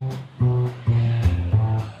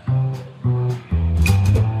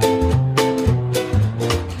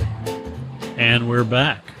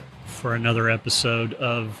back for another episode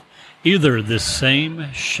of either the Same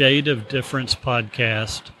Shade of Difference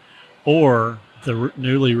podcast or the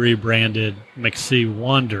newly rebranded McSee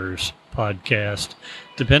Wonders podcast,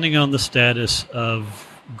 depending on the status of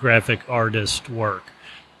graphic artist work.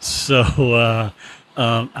 So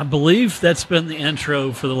I believe that's been the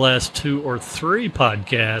intro for the last 2 or 3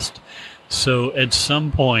 podcasts. So at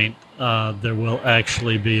some point, there will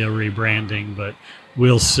actually be a rebranding, but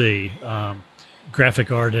we'll see.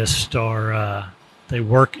 Graphic artists they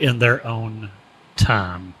work in their own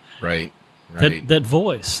time. Right. That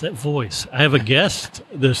voice. I have a guest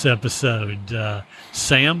this episode.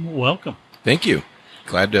 Sam, welcome. Thank you.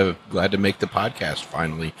 Glad to make the podcast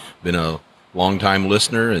finally. Been a long-time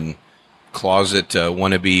listener and closet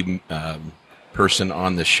wannabe person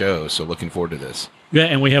on the show, so looking forward to this. Yeah,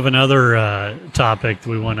 and we have another topic that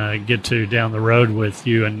we want to get to down the road with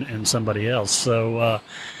you and somebody else. So,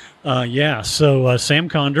 Sam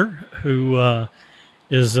Conder, who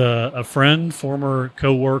is a friend, former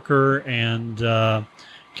coworker, and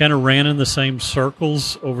kind of ran in the same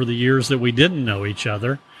circles over the years that we didn't know each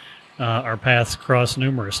other. Our paths crossed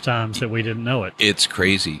numerous times that we didn't know it. It's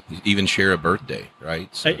crazy. Even share a birthday,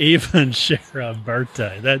 right? So. Even share a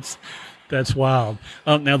birthday. That's wild.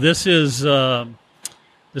 Now this is a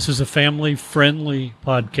family-friendly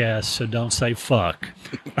podcast, so don't say fuck.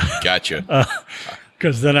 Gotcha.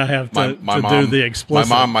 Because then I have to do the explicit.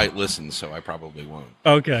 My mom might listen, so I probably won't.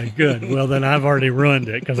 Okay, good. Well, then I've already ruined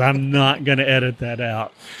it because I'm not going to edit that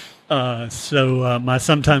out. So my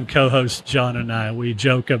sometime co-host John and I, we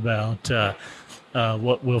joke about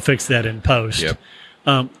what we'll fix that in post. Yep.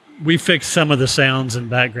 We fix some of the sounds and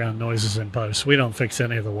background noises in post. We don't fix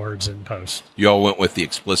any of the words in post. You all went with the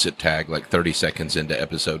explicit tag like 30 seconds into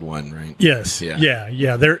episode 1, right? Yes.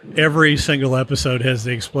 Yeah. Every single episode has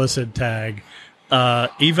the explicit tag. I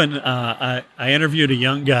interviewed a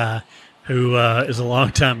young guy who is a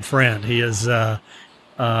longtime friend. He is, I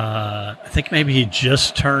think maybe he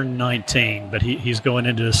just turned 19, but he's going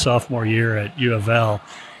into his sophomore year at U of L,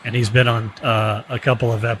 and he's been on a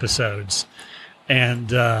couple of episodes. And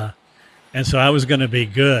so I was going to be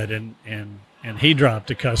good, and he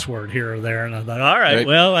dropped a cuss word here or there, and I thought, all right,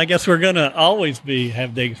 well, I guess we're going to always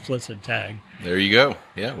have the explicit tag. There you go.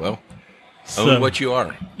 Yeah, well, own what you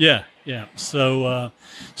are. Yeah. So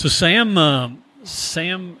Sam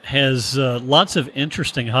has lots of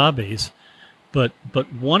interesting hobbies, but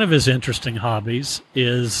one of his interesting hobbies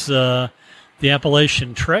is the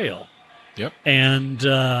Appalachian Trail. Yep. And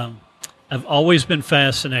I've always been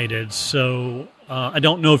fascinated. So I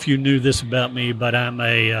don't know if you knew this about me, but I'm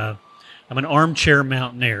an armchair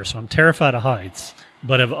mountaineer. So I'm terrified of heights,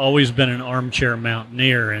 but I've always been an armchair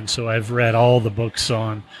mountaineer, and so I've read all the books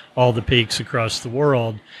on all the peaks across the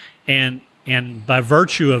world. And by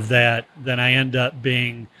virtue of that, then I end up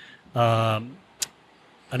being an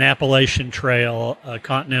Appalachian Trail, a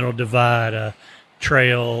Continental Divide, a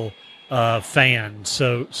trail fan.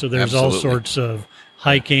 So there's all sorts of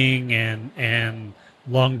hiking and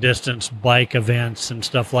long distance bike events and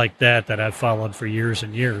stuff like that I've followed for years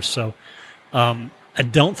and years. So I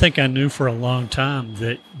don't think I knew for a long time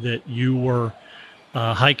that you were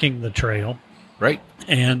hiking the trail, right?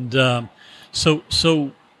 And so.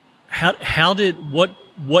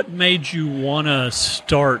 What made you want to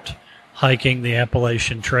start hiking the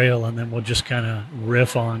Appalachian Trail, and then we'll just kind of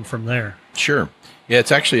riff on from there. Sure. Yeah,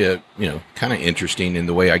 it's actually kind of interesting in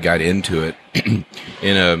the way I got into it.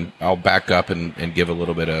 I'll back up and give a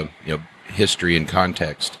little bit of history and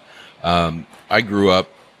context. I grew up,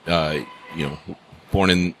 born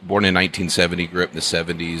in 1970, grew up in the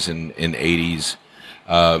 70s and 80s.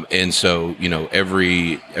 And so,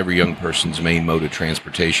 every young person's main mode of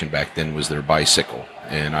transportation back then was their bicycle.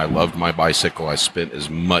 And I loved my bicycle. I spent as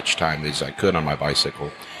much time as I could on my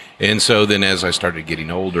bicycle. And so then as I started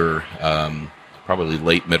getting older, probably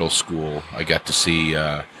late middle school, I got to see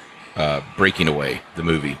Breaking Away, the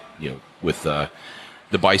movie, with the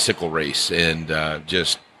bicycle race. And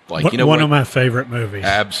just like, one of my favorite movies.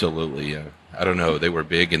 Absolutely, yeah. I don't know. They were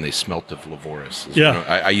big and they smelt of Levoris. Yeah.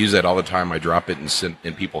 I use that all the time. I drop it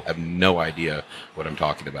and people have no idea what I'm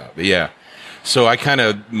talking about. But yeah, so I kind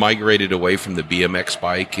of migrated away from the BMX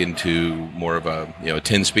bike into more of a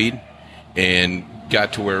 10-speed, and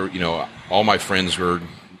got to where all my friends were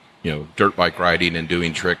dirt bike riding and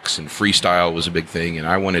doing tricks, and freestyle was a big thing. And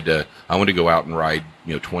I wanted to go out and ride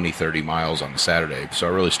 20, 30 miles on a Saturday. So I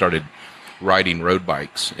really started riding road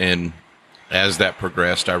bikes. And as that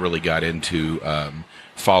progressed, I really got into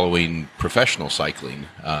following professional cycling.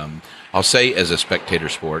 I'll say as a spectator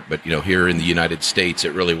sport, but here in the United States,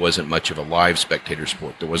 it really wasn't much of a live spectator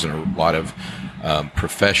sport. There wasn't a lot of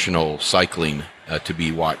professional cycling to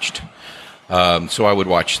be watched. So I would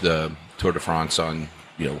watch the Tour de France on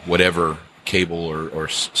whatever cable or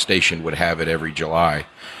station would have it every July,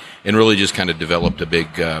 and really just kind of developed a big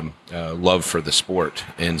love for the sport.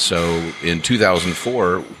 And so in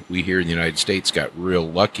 2004, we here in the United States got real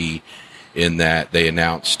lucky in that they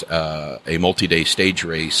announced a multi-day stage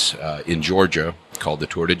race in Georgia called the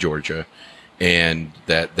Tour de Georgia, and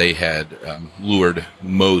that they had lured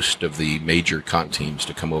most of the major comp teams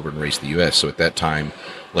to come over and race the U.S. So at that time,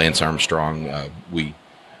 Lance Armstrong,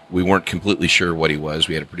 we weren't completely sure what he was.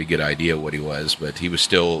 We had a pretty good idea what he was, but he was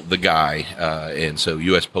still the guy. And so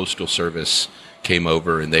U.S. Postal Service came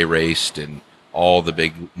over and they raced, and all the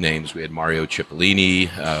big names. We had Mario Cipollini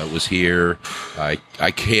was here.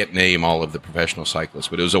 I can't name all of the professional cyclists,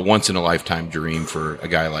 but it was a once-in-a-lifetime dream for a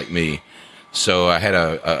guy like me. So I had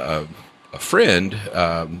a friend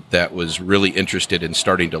that was really interested in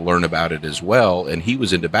starting to learn about it as well, and he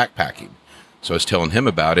was into backpacking. So I was telling him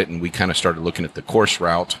about it, and we kind of started looking at the course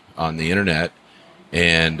route on the internet,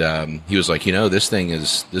 and he was like,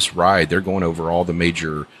 this ride, they're going over all the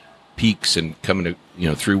major peaks and coming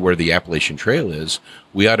to, through where the Appalachian Trail is.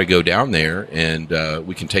 We ought to go down there, and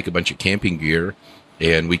we can take a bunch of camping gear,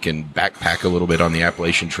 and we can backpack a little bit on the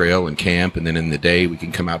Appalachian Trail and camp, and then in the day we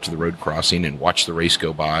can come out to the road crossing and watch the race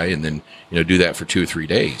go by, and then do that for 2 or 3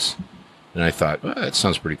 days. And I thought, well, that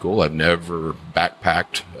sounds pretty cool. I've never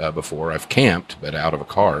backpacked before. I've camped, but out of a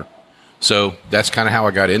car. So that's kind of how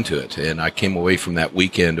I got into it. And I came away from that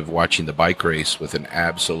weekend of watching the bike race with an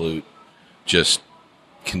absolute, just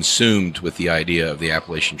consumed with the idea of the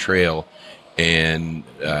Appalachian Trail. And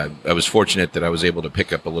I was fortunate that I was able to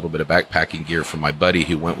pick up a little bit of backpacking gear from my buddy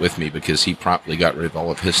who went with me, because he promptly got rid of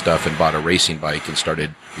all of his stuff and bought a racing bike and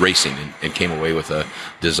started racing, and came away with a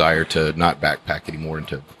desire to not backpack anymore and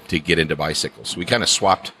to get into bicycles. So we kind of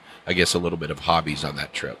swapped, I guess, a little bit of hobbies on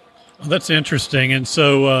that trip. Well, that's interesting. And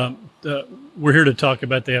so we're here to talk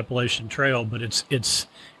about the Appalachian Trail, but it's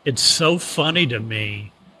so funny to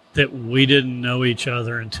me that we didn't know each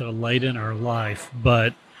other until late in our life.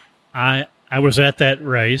 But I was at that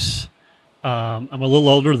race. I'm a little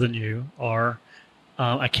older than you are.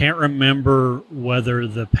 I can't remember whether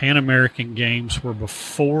the Pan American Games were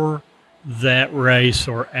before that race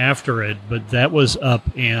or after it, but that was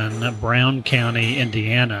up in Brown County,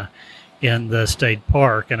 Indiana, in the state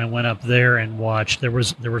park, and I went up there and watched. There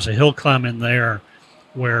was a hill climb in there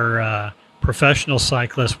where professional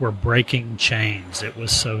cyclists were breaking chains. It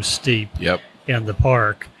was so steep. Yep. In the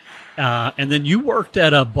park. And then you worked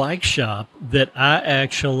at a bike shop that I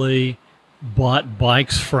actually bought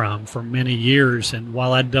bikes from for many years. And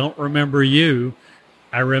while I don't remember you,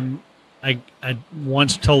 I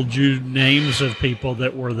once told you names of people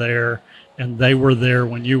that were there, and they were there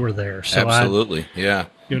when you were there. So absolutely, yeah.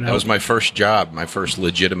 That was my first job, my first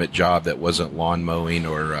legitimate job that wasn't lawn mowing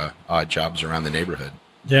or odd jobs around the neighborhood.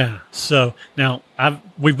 Yeah. So now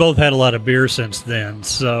we've both had a lot of beer since then,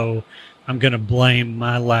 so I'm going to blame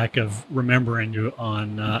my lack of remembering you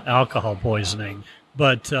on alcohol poisoning.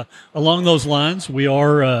 But along those lines, we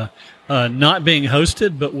are not being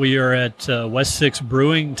hosted, but we are at West Six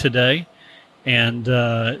Brewing today, and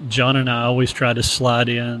John and I always try to slide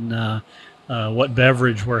in what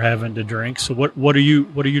beverage we're having to drink. So what are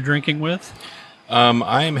you drinking with?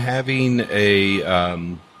 I am having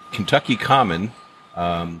a Kentucky Common.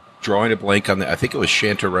 Drawing a blank on I think it was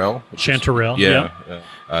Chanterelle. Chanterelle, yeah.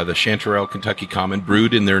 The Chanterelle Kentucky Common,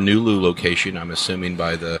 brewed in their Nulu location, I'm assuming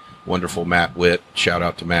by the wonderful Matt Witt. Shout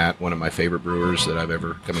out to Matt, one of my favorite brewers that I've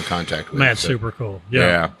ever come in contact with. Matt's super cool.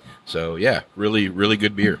 Yeah. So, yeah, really, really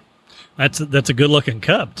good beer. That's a good-looking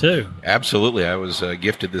cup, too. Absolutely. I was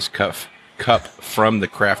gifted this cup from the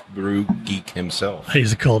craft brew geek himself.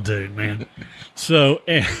 He's a cool dude, man. So,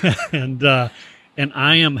 and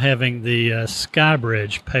I am having the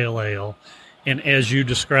Skybridge Pale Ale, and as you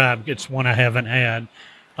described, it's one I haven't had.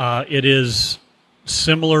 It is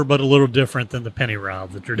similar but a little different than the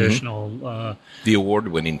Pennyrile, the traditional. The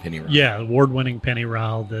award-winning Pennyrile. Yeah, award-winning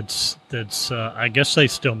Pennyrile. That's. I guess they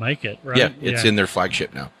still make it, right? Yeah, it's in their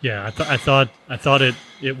flagship now. Yeah, I thought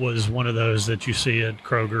it was one of those that you see at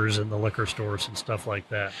Kroger's and the liquor stores and stuff like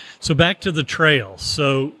that. So back to the trail.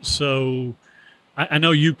 So I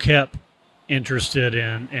know you kept interested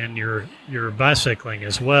in your bicycling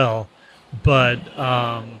as well, but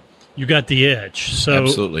you got the itch. So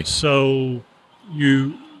absolutely. So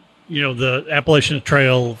you the Appalachian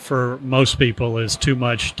Trail for most people is too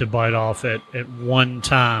much to bite off at one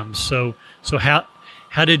time. So how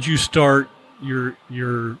did you start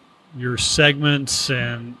your segments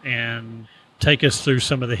and take us through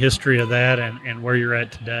some of the history of that and where you're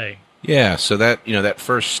at today? Yeah, so that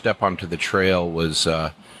first step onto the trail was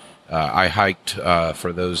I hiked.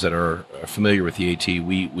 For those that are familiar with the AT,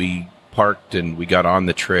 we parked and we got on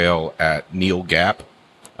the trail at Neal Gap,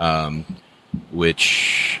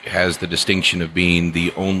 which has the distinction of being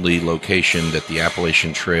the only location that the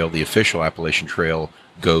Appalachian Trail, the official Appalachian Trail,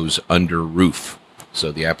 goes under roof.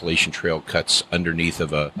 So the Appalachian Trail cuts underneath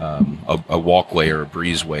of a walkway or a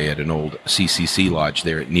breezeway at an old CCC lodge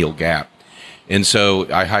there at Neal Gap. And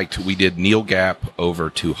so I hiked, we did Neal Gap over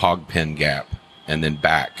to Hog Pen Gap and then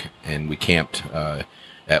back. And we camped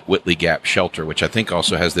at Whitley Gap Shelter, which I think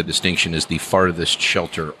also has the distinction as the farthest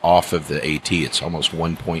shelter off of the AT. It's almost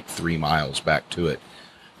 1.3 miles back to it.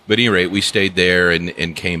 But at any rate, we stayed there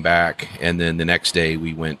and came back. And then the next day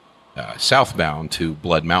we went southbound to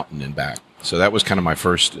Blood Mountain and back. So that was kind of my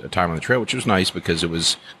first time on the trail, which was nice because it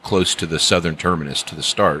was close to the southern terminus to the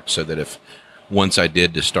start. So that if once I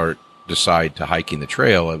did decide to hiking the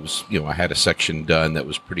trail, I had a section done that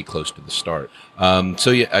was pretty close to the start.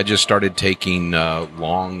 I just started taking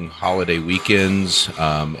long holiday weekends.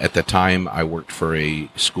 At the time, I worked for a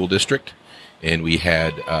school district, and we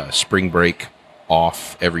had spring break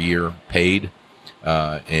off every year, paid.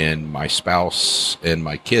 And my spouse and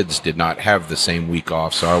my kids did not have the same week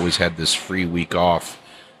off, so I always had this free week off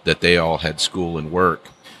that they all had school and work.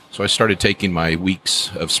 So I started taking my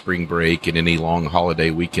weeks of spring break and any long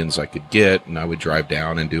holiday weekends I could get, and I would drive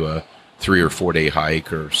down and do a 3 or 4 day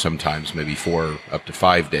hike, or sometimes maybe 4 up to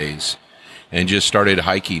 5 days, and just started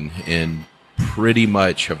hiking, and pretty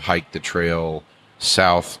much have hiked the trail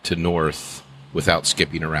south to north without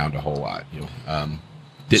skipping around a whole lot.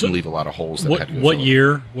 Didn't leave a lot of holes that had to go What fill.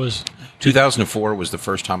 year was 2004 was the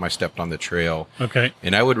first time I stepped on the trail. Okay.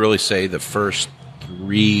 And I would really say the first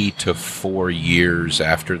 3 to 4 years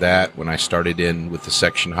after that, when I started in with the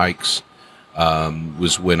section hikes,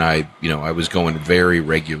 was when I was going very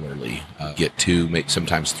regularly, get 2,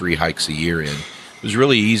 sometimes 3 hikes a year in. It was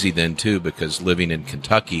really easy then too, because living in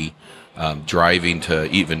Kentucky, driving to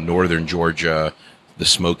even northern Georgia, the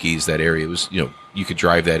Smokies, that area, was, you could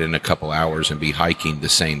drive that in a couple hours and be hiking the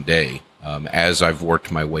same day. As I've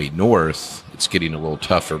worked my way north, it's getting a little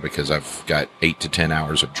tougher because I've got 8 to 10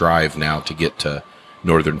 hours of drive now to get to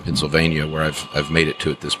northern Pennsylvania, where I've made it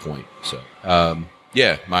to at this point. So,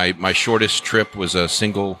 my shortest trip was a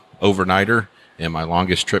single overnighter, and my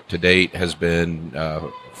longest trip to date has been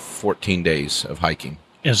 14 days of hiking.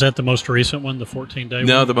 Is that the most recent one, the 14-day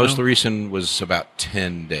No, one? the most recent was about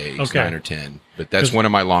 10 days, Okay. 9 or 10. But that's one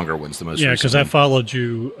of my longer ones, the most Yeah, recent because I one. followed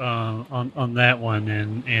you on that one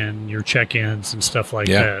and your check-ins and stuff like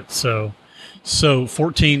that. So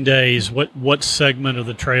 14 days, what segment of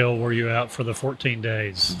the trail were you out for the 14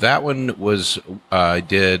 days? That one was, I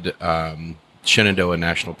did Shenandoah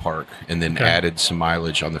National Park, and then added some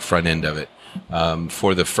mileage on the front end of it.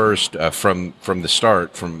 For the first, from the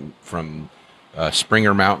start, from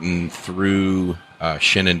Springer Mountain through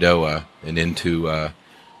Shenandoah and into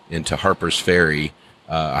Harper's Ferry,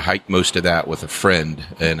 I hiked most of that with a friend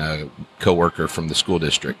and a coworker from the school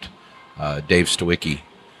district, Dave Stowicki.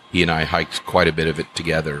 He and I hiked quite a bit of it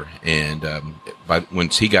together, and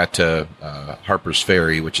once he got to Harper's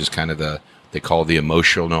Ferry, which is kind of they call the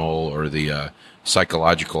emotional or the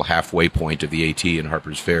psychological halfway point of the AT in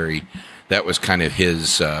Harper's Ferry, that was kind of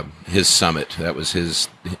his summit.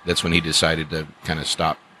 That's when he decided to kind of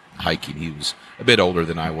stop hiking. He was a bit older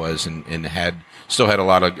than I was, and still had a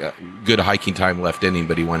lot of good hiking time left in him,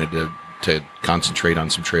 but he wanted to concentrate on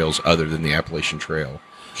some trails other than the Appalachian Trail.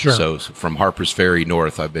 Sure. So from Harper's Ferry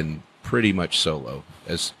north, I've been pretty much solo,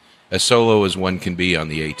 as solo as one can be on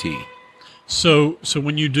the AT. So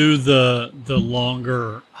when you do the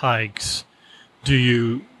longer hikes, do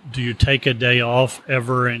you take a day off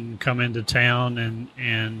ever and come into town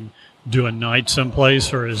and do a night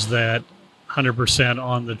someplace, or is that 100%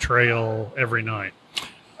 on the trail every night?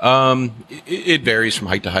 It varies from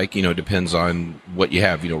hike to hike. It depends on what you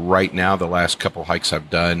have. Right now, the last couple hikes I've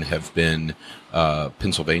done have been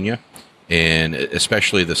Pennsylvania, and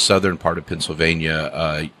especially the southern part of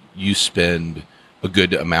Pennsylvania. You spend a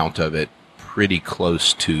good amount of it pretty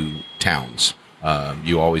close to towns.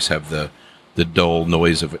 You always have the dull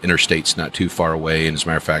noise of interstates not too far away. And as a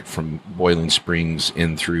matter of fact, from Boiling Springs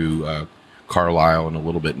in through Carlisle and a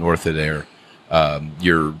little bit north of there,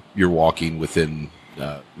 you're walking within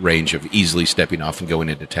range of easily stepping off and going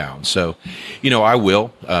into town. So, I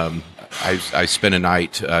will. I spent a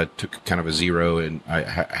night, took kind of a zero, and I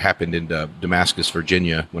happened into Damascus,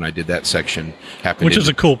 Virginia when I did that section. Which is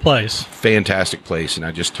a cool place. Fantastic place, and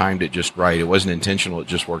I just timed it just right. It wasn't intentional; it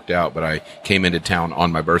just worked out. But I came into town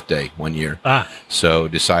on my birthday one year, so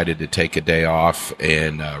decided to take a day off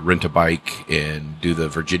and rent a bike and do the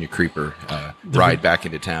Virginia Creeper ride back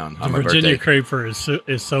into town on my birthday. Virginia Creeper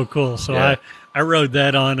is so cool. So I rode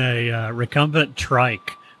that on a recumbent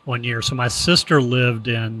trike one year. So my sister lived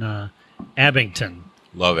in Abington.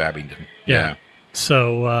 Love Abington. Yeah.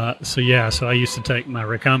 So I used to take my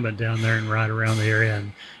recumbent down there and ride around the area,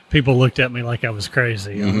 and people looked at me like I was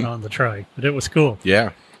crazy on the trike, but it was cool.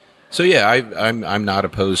 Yeah. So I'm not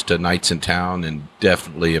opposed to nights in town, and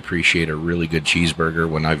definitely appreciate a really good cheeseburger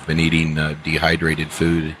when I've been eating dehydrated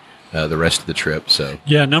food the rest of the trip. So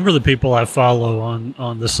yeah, a number of the people I follow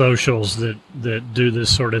on the socials that do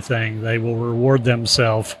this sort of thing, they will reward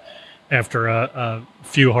themselves after a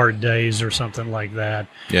few hard days or something like that.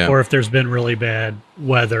 Yeah. Or if there's been really bad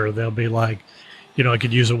weather, they'll be like, I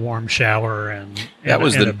could use a warm shower and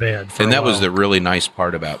a bed. And that was the really nice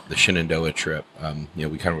part about the Shenandoah trip.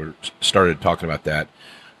 We kind of started talking about that.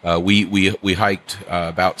 We hiked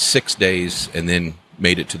about 6 days and then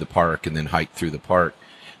made it to the park and then hiked through the park.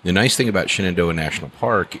 The nice thing about Shenandoah National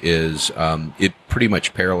Park is it pretty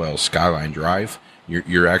much parallels Skyline Drive.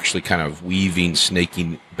 You're actually kind of weaving,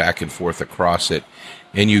 snaking back and forth across it,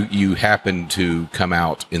 and you happen to come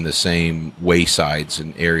out in the same waysides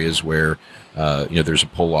and areas where there's a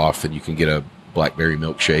pull off and you can get a blackberry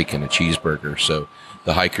milkshake and a cheeseburger. So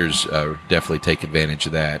the hikers definitely take advantage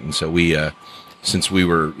of that. And so we, since we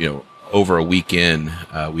were over a weekend,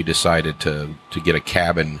 we decided to get a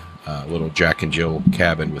cabin. A little Jack and Jill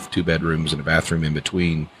cabin with 2 bedrooms and a bathroom in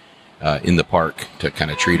between in the park to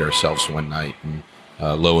kind of treat ourselves one night. And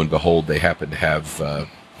lo and behold, they happened to have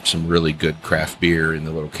some really good craft beer in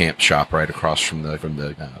the little camp shop right across from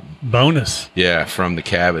the bonus. Yeah, from the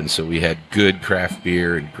cabin. So we had good craft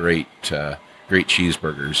beer and great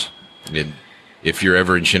cheeseburgers. And if you're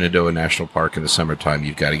ever in Shenandoah National Park in the summertime,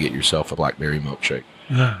 you've got to get yourself a blackberry milkshake.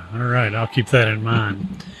 All right, I'll keep that in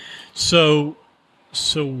mind. So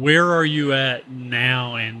where are you at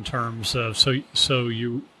now in terms of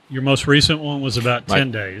your most recent one was about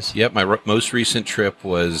 10 days? Yep, my most recent trip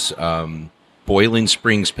was Boiling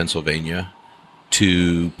Springs, Pennsylvania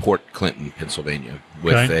to Port Clinton, Pennsylvania,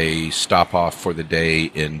 with a stop off for the day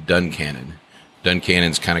in Duncannon.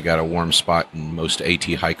 Duncannon's kind of got a warm spot in most AT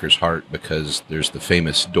hikers' heart because there's the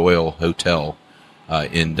famous Doyle Hotel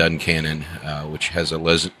in Duncannon, which has a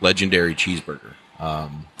legendary cheeseburger.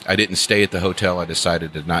 I didn't stay at the hotel. I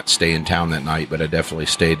decided to not stay in town that night, but I definitely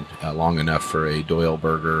stayed long enough for a Doyle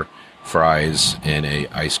burger, fries, and a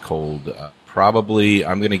ice cold. Probably,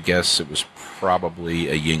 I'm going to guess it was probably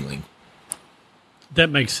a Yuengling. That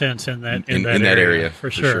makes sense in that area for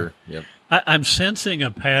sure. Yep. I'm sensing a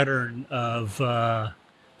pattern of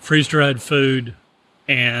freeze-dried food,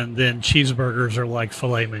 and then cheeseburgers are like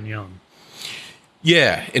filet mignon.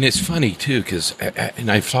 Yeah, and it's funny, too, because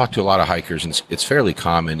I've talked to a lot of hikers, and it's fairly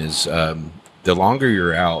common, is the longer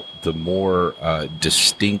you're out, the more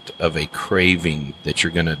distinct of a craving that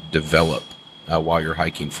you're going to develop while you're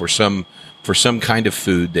hiking for some kind of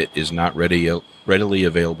food that is not readily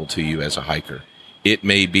available to you as a hiker. It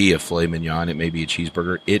may be a filet mignon, it may be a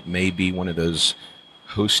cheeseburger, it may be one of those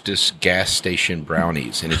Hostess gas station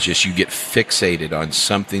brownies, and it's just you get fixated on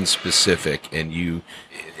something specific, and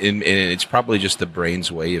it's probably just the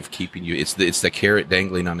brain's way of keeping you. It's the carrot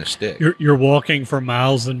dangling on a stick. You're walking for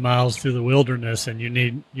miles and miles through the wilderness, and you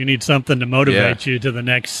need something to motivate you to the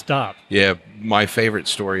next stop. Yeah, my favorite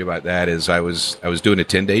story about that is I was doing a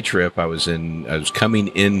 10-day trip. I was coming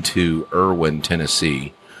into Erwin,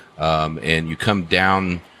 Tennessee, and you come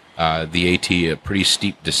down the AT, a pretty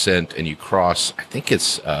steep descent, and you cross, I think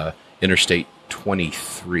it's Interstate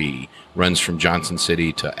 23, runs from Johnson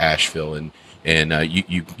City to Asheville, and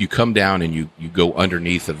you come down and you go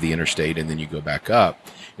underneath of the interstate, and then you go back up.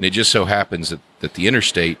 And it just so happens that the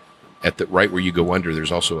interstate, right where you go under,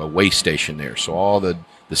 there's also a way station there. So all the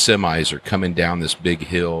semis are coming down this big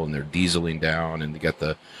hill, and they're dieseling down, and they got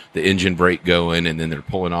the engine brake going, and then they're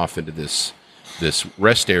pulling off into this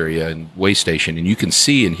rest area and way station, and you can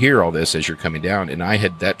see and hear all this as you're coming down. And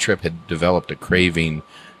that trip had developed a craving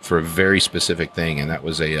for a very specific thing, and that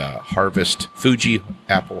was a Fuji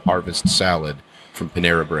apple harvest salad from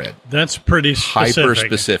Panera Bread. That's pretty specific. Hyper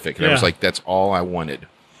specific. And I was like, that's all I wanted.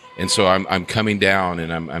 And so I'm coming down,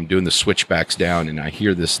 and I'm doing the switchbacks down, and I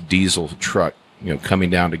hear this diesel truck, coming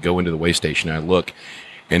down to go into the way station. I look,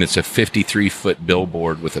 and it's a 53-foot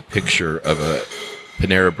billboard with a picture of a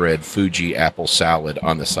Panera Bread Fuji apple salad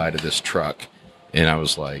on the side of this truck. And I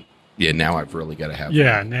was like, Yeah, now I've really got to have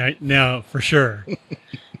Yeah, one. now for sure.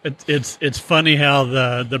 It's funny how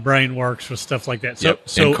the brain works with stuff like that. Yep.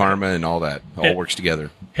 So And karma and all that all works together.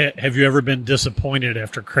 Have you ever been disappointed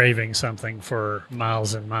after craving something for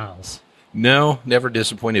miles and miles? No, never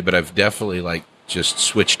disappointed, but I've definitely like just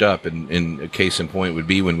switched up. And a case in point would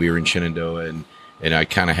be when we were in Shenandoah, and I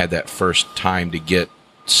kind of had that first time to get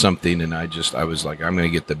something, and I was like, I'm going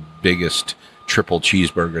to get the biggest triple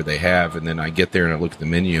cheeseburger they have, and then I get there and I look at the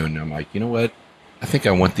menu and I'm like, you know what? I think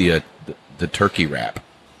I want the turkey wrap.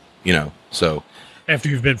 So After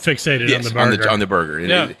you've been fixated yes, on the burger. on the burger. And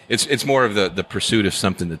Yeah. it's more of the pursuit of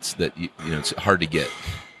something that it's hard to get.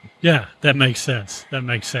 Yeah, that makes sense. That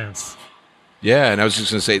makes sense. Yeah, and I was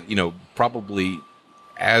just going to say, probably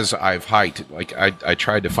as I've hiked, like I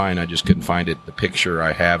tried to find, I just couldn't find it, the picture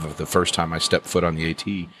I have of the first time I stepped foot on the AT,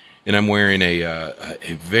 and I'm wearing a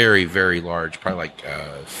very, very large, probably like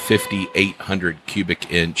 5,800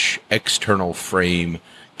 cubic inch external frame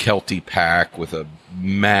Kelty pack with a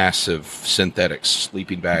massive synthetic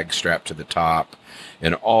sleeping bag strapped to the top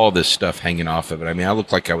and all this stuff hanging off of it. I mean, I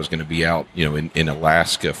looked like I was going to be out, in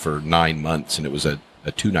Alaska for 9 months, and it was a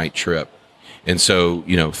 2-night trip. And so,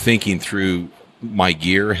 thinking through my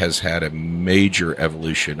gear has had a major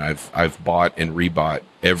evolution. I've bought and rebought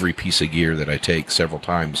every piece of gear that I take several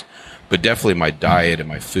times, but definitely my diet and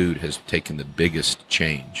my food has taken the biggest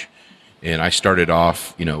change. And I started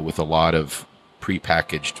off, with a lot of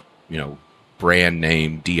prepackaged, brand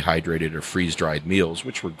name dehydrated or freeze dried meals,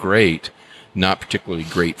 which were great, not particularly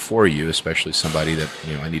great for you, especially somebody that,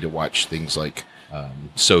 I need to watch things like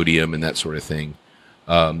sodium and that sort of thing.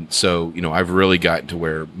 So, I've really gotten to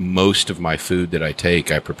where most of my food that I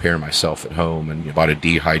take, I prepare myself at home, and bought a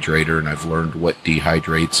dehydrator, and I've learned what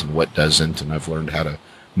dehydrates and what doesn't, and I've learned how to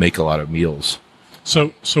make a lot of meals.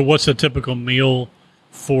 So what's a typical meal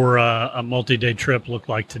for a multi-day trip look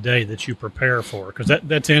like today that you prepare for? Because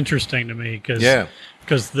that's interesting to me.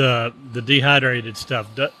 Because the dehydrated stuff,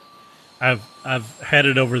 I've had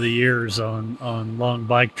it over the years on long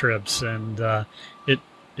bike trips, and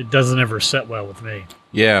it doesn't ever set well with me.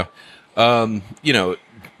 Yeah.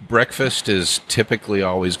 Breakfast is typically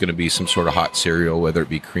always going to be some sort of hot cereal, whether it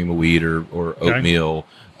be cream of wheat or oatmeal.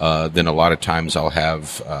 Then a lot of times I'll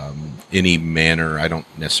have any manner. I don't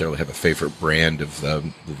necessarily have a favorite brand of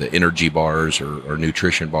the energy bars or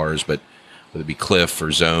nutrition bars, but whether it be Cliff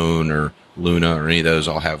or Zone or Luna or any of those,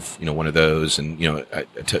 I'll have one of those. And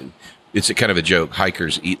it's a kind of a joke.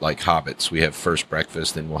 Hikers eat like hobbits. We have first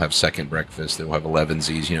breakfast, then we'll have second breakfast, then we'll have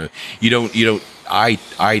 11sies.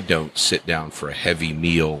 I don't sit down for a heavy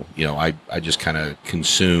meal. I just kind of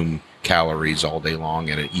consume calories all day long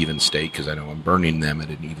at an even state because I know I'm burning them at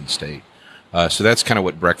an even state. So that's kind of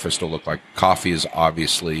what breakfast will look like. Coffee is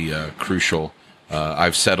obviously crucial.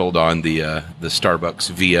 I've settled on the Starbucks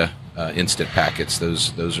Via instant packets.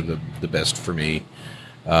 Those are the best for me.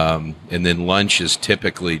 And then lunch is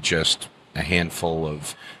typically just a handful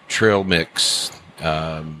of trail mix,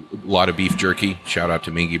 a lot of beef jerky. Shout out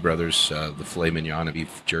to Mingy Brothers, the filet mignon of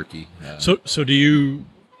beef jerky. So do you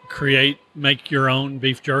make your own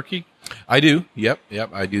beef jerky? I do. Yep.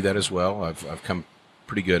 I do that as well. I've come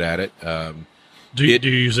pretty good at it. Do you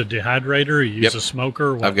use a dehydrator? Or you use a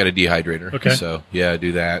smoker? I've got a dehydrator. Okay. So yeah, I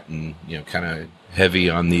do that, and kind of heavy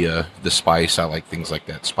on the spice. I like things like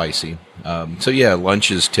that, spicy. So yeah,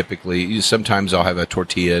 lunch is typically, sometimes I'll have a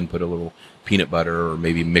tortilla and put a little peanut butter, or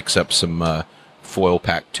maybe mix up some foil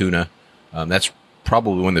packed tuna. That's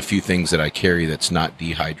probably one of the few things that I carry that's not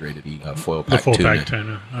dehydrated. Foil packed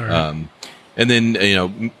tuna. All right. And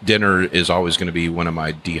then dinner is always going to be one of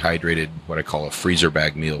my dehydrated, what I call a freezer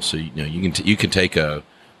bag meal. So you can take a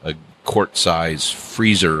quart size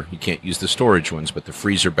freezer. You can't use the storage ones, but the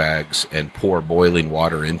freezer bags, and pour boiling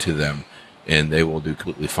water into them, and they will do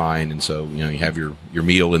completely fine. And so you have your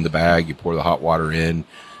meal in the bag. You pour the hot water in,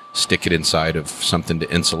 stick it inside of something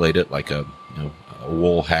to insulate it, like a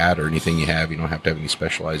wool hat or anything you have. You don't have to have any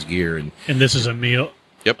specialized gear. And this is a meal.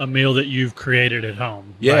 Yep. A meal that you've created at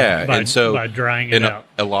home. Yeah, by, and so by drying it out.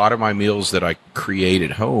 A lot of my meals that I create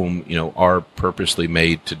at home, are purposely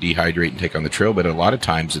made to dehydrate and take on the trail. But a lot of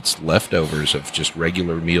times it's leftovers of just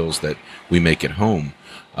regular meals that we make at home.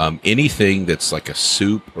 Anything that's like a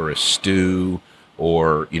soup or a stew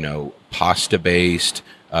or pasta based.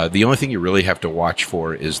 The only thing you really have to watch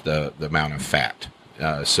for is the amount of fat.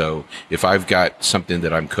 So if I've got something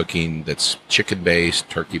that I'm cooking that's chicken based,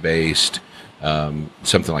 turkey based,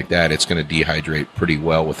 something like that, it's going to dehydrate pretty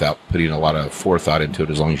well without putting a lot of forethought into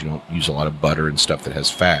it, as long as you don't use a lot of butter and stuff that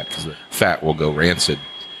has fat, because the fat will go rancid.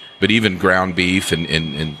 but even ground beef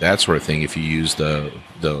and that sort of thing, if you use the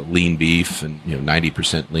lean beef and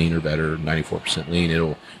 90% lean or better, 94% lean,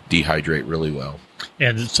 it'll dehydrate really well.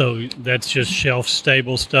 And so that's just shelf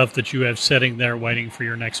stable stuff that you have sitting there waiting for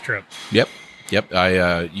your next trip. Yep.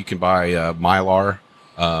 You can buy Mylar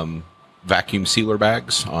vacuum sealer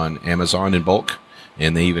bags on Amazon in bulk,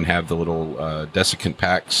 and they even have the little desiccant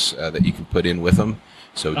packs that you can put in with them.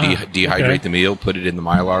 So dehydrate the meal, put it in the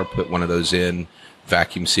Mylar, put one of those in,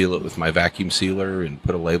 vacuum seal it with my vacuum sealer, and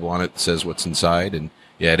put a label on it that says what's inside. And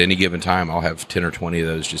at any given time, I'll have 10 or 20 of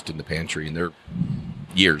those just in the pantry, and they're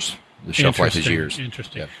years. The shelf life is years.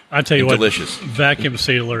 Interesting. Yeah. I tell you what, delicious. Vacuum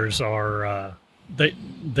sealers are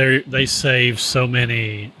they save so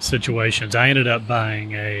many situations. I ended up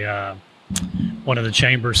buying one of the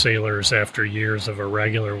chamber sealers after years of a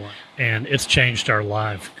regular one, and it's changed our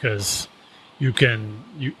life because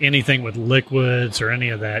anything with liquids or any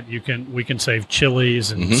of that, we can save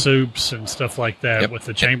chilies and soups and stuff like that with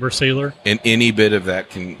the chamber sealer. And any bit of that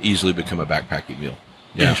can easily become a backpacking meal.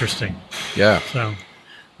 Yeah. Interesting. Yeah. So,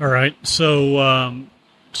 all right. So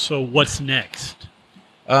what's next?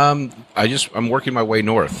 I'm working my way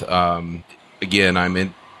north. Again,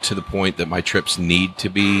 I'm to the point that my trips need to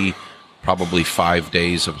be probably 5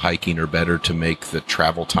 days of hiking or better to make the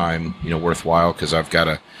travel time, worthwhile. Because I've got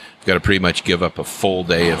to pretty much give up a full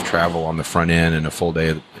day of travel on the front end and a full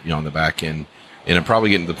day, on the back end. And I'm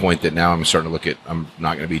probably getting to the point that now I'm starting to look at, I'm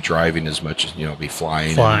not going to be driving as much as, I'll be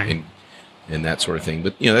flying. And that sort of thing.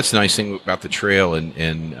 But that's the nice thing about the trail and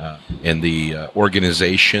the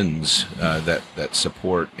organizations that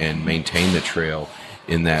support and maintain the trail,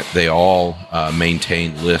 in that they all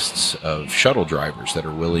maintain lists of shuttle drivers that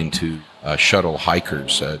are willing to shuttle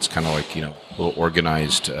hikers. It's kind of like a little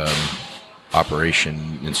organized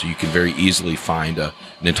operation, and so you can very easily find an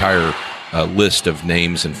entire list of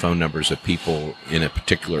names and phone numbers of people in a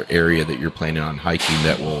particular area that you're planning on hiking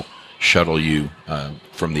that will shuttle you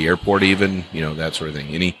from the airport, even that sort of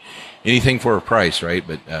thing. Anything for a price, right?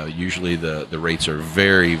 But usually the rates are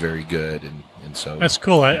very, very good, and so that's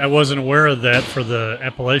cool. I wasn't aware of that for the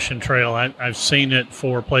Appalachian Trail. I've seen it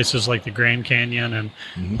for places like the Grand Canyon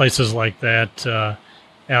and places like that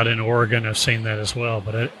out in Oregon. I've seen that as well,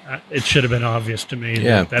 but it should have been obvious to me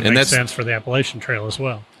that makes sense for the Appalachian Trail as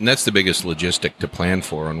well. And that's the biggest logistic to plan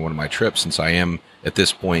for on one of my trips, since I am at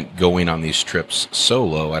this point going on these trips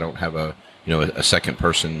solo. I don't have a second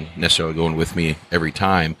person necessarily going with me every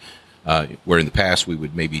time. Where in the past we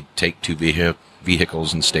would maybe take two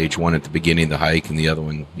vehicles in stage one at the beginning of the hike, and the other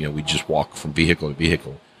one, we just walk from vehicle to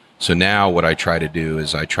vehicle. So now what I try to do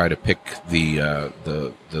is I try to pick the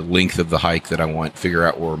length of the hike that I want, figure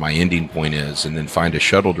out where my ending point is, and then find a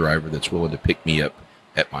shuttle driver that's willing to pick me up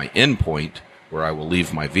at my end point where I will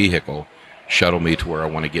leave my vehicle, shuttle me to where I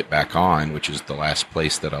want to get back on, which is the last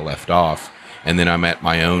place that I left off, and then I'm at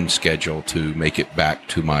my own schedule to make it back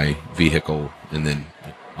to my vehicle and then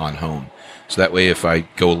on home. So that way, if I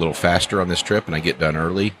go a little faster on this trip and I get done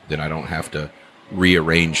early, then I don't have to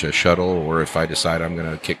rearrange a shuttle. Or if I decide I'm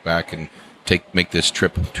going to kick back and make this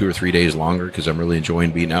trip 2 or 3 days longer because I'm really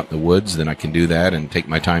enjoying being out in the woods, then I can do that and take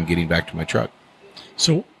my time getting back to my truck.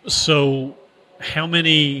 So how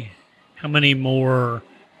many more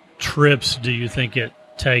trips do you think it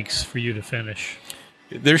takes for you to finish?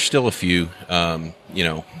 There's still a few,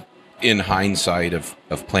 in hindsight of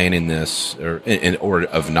planning this or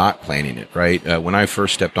of not planning it, right? When I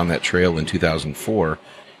first stepped on that trail in 2004,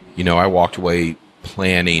 I walked away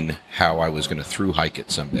planning how I was going to through hike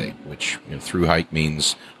it someday, which through hike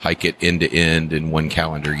means hike it end to end in one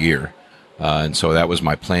calendar year. And so that was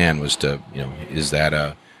my plan, was to, is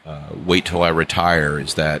that wait till I retire?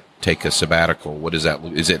 Is that take a sabbatical? What is that?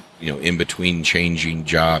 Is it, in between changing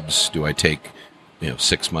jobs, do I take,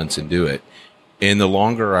 6 months and do it? And the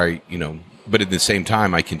longer but at the same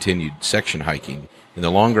time, I continued section hiking. And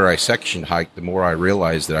the longer I section hiked, the more I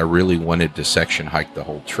realized that I really wanted to section hike the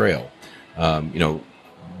whole trail.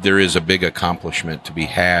 There is a big accomplishment to be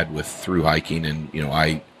had with through hiking, and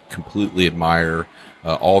I completely admire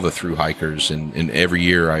all the through hikers, and every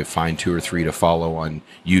year I find 2 or 3 to follow on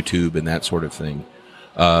YouTube and that sort of thing.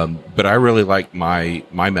 But I really like my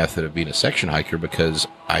method of being a section hiker because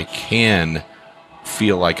I can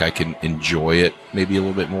feel like I can enjoy it maybe a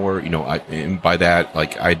little bit more. And by that,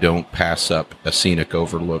 I don't pass up a scenic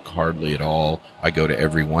overlook hardly at all. I go to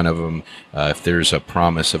every one of them. If there's a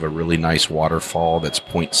promise of a really nice waterfall that's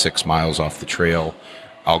 0.6 miles off the trail,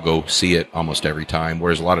 I'll go see it almost every time.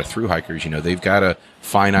 Whereas a lot of through hikers, they've got a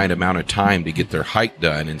finite amount of time to get their hike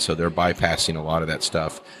done, and so they're bypassing a lot of that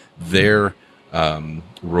stuff. Their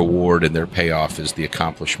reward and their payoff is the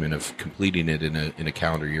accomplishment of completing it in a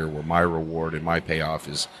calendar year, where my reward and my payoff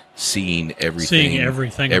is seeing everything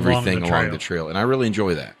along the trail. And I really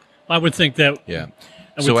enjoy that. I would think that. Yeah.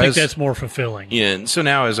 I would think that's more fulfilling. Yeah, and so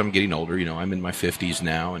now as I'm getting older, I'm in my 50s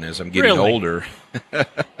now, and as I'm getting older,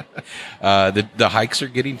 the hikes are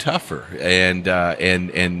getting tougher. And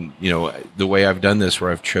the way I've done this,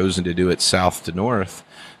 where I've chosen to do it south to north,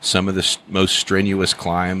 some of the most strenuous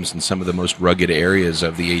climbs and some of the most rugged areas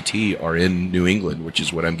of the AT are in New England, which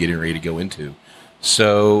is what I'm getting ready to go into.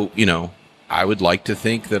 So, I would like to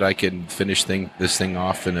think that I can finish this thing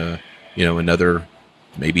off in another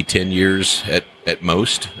maybe 10 years at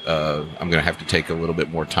most. I'm going to have to take a little bit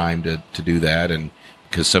more time to do that, and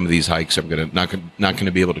because some of these hikes I'm not going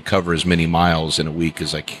to be able to cover as many miles in a week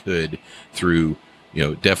as I could through,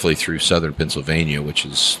 definitely through southern Pennsylvania, which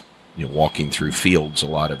is, walking through fields. A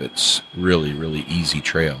lot of it's really, really easy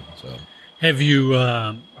trail. So, have you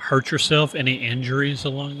hurt yourself? Any injuries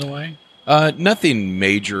along the way? Nothing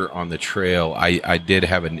major on the trail. I did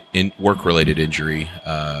have an work-related injury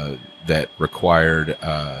that required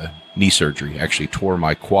knee surgery. Actually tore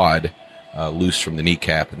my quad loose from the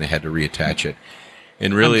kneecap, and they had to reattach it.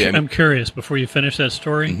 And really, I'm curious, before you finish that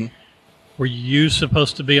story, mm-hmm. Were you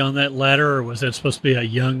supposed to be on that ladder, or was that supposed to be a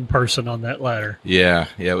young person on that ladder? Yeah,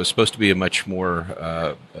 it was supposed to be a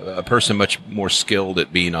person much more skilled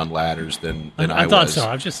at being on ladders than I was. I thought so.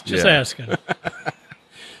 I was just asking.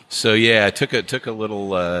 So yeah, I took a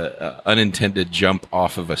little unintended jump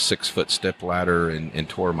off of a 6-foot step ladder and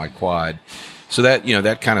tore my quad. So that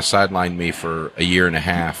that kind of sidelined me for a year and a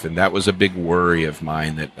half, and that was a big worry of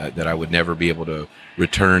mine that I would never be able to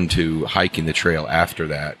return to hiking the trail after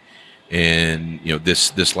that. And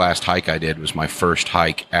this last hike I did was my first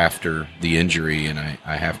hike after the injury, and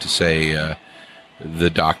I have to say the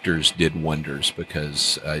doctors did wonders,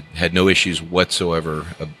 because I had no issues whatsoever,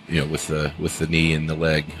 with the knee and the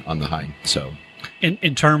leg on the hike. So,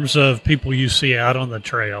 in terms of people you see out on the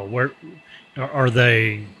trail, where are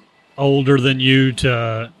they older than you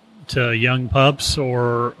to young pups,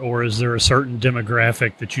 or is there a certain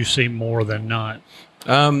demographic that you see more than not?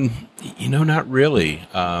 Not really.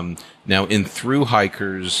 Now, in through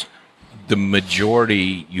hikers, the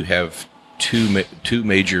majority, you have two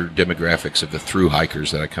major demographics of the through hikers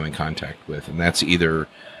that I come in contact with, and that's either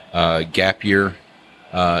gap year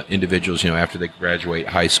individuals, after they graduate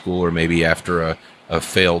high school, or maybe after a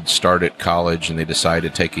failed start at college and they decide to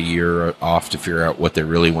take a year off to figure out what they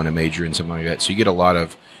really want to major in, something like that. So you get a lot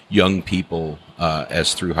of young people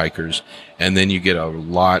as through hikers, and then you get a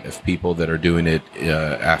lot of people that are doing it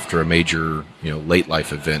after a major late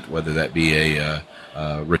life event, whether that be a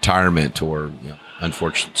retirement or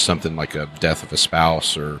unfortunately something like a death of a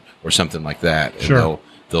spouse or something like that. And sure.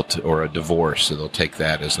 Or a divorce, so they'll take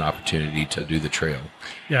that as an opportunity to do the trail.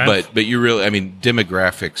 Yeah, but you really,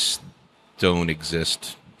 demographics don't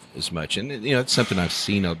exist as much, and it's something I've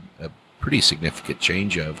seen a pretty significant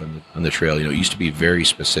change of on the trail. It used to be very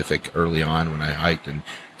specific early on when I hiked, and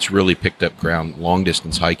it's really picked up ground. Long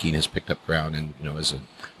distance hiking has picked up ground, and as a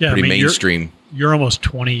pretty mainstream. You're almost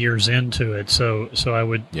 20 years into it, so I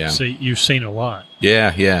would say you've seen a lot.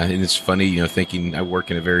 Yeah, and it's funny, thinking I work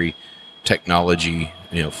in a very technology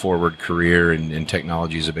forward career, and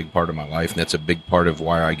technology is a big part of my life, and that's a big part of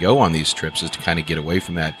why I go on these trips, is to kind of get away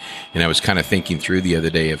from that. And I was kind of thinking through the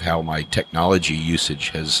other day of how my technology usage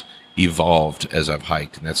has evolved as I've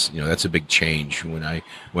hiked, and that's a big change. When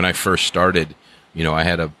I first started, I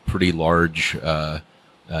had a pretty large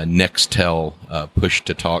Nextel push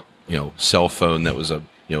to talk cell phone that was a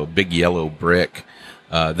big yellow brick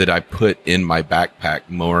that I put in my backpack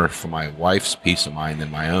more for my wife's peace of mind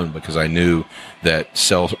than my own, because I knew that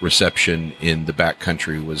cell reception in the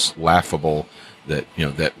backcountry was laughable, that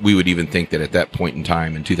that we would even think that at that point in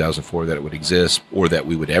time in 2004 that it would exist, or that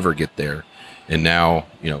we would ever get there. And now,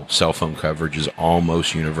 cell phone coverage is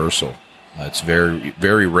almost universal. It's very,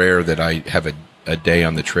 very rare that I have a day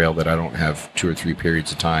on the trail that I don't have 2 or 3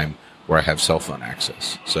 periods of time where I have cell phone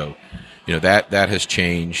access. So, that has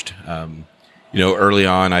changed. Early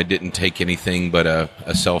on, I didn't take anything but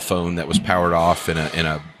a cell phone that was powered off and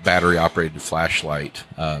a battery operated flashlight.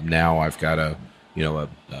 Now I've got a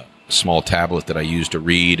small tablet that I use to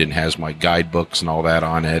read and has my guidebooks and all that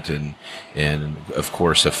on it, and of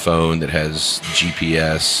course a phone that has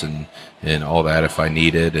GPS and all that if I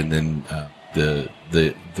need it. And then the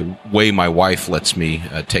way my wife lets me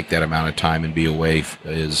take that amount of time and be away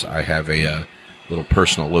is I have a little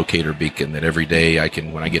personal locator beacon that every day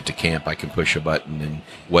when I get to camp, I can push a button, and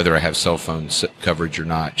whether I have cell phone coverage or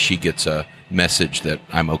not, she gets a message that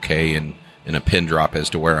I'm okay and a pin drop as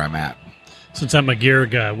to where I'm at. Since I'm a gear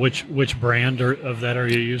guy, which brand of that are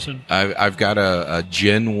you using? I've got a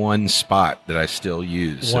Gen 1 Spot that I still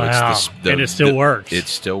use. Wow. So And it still works. It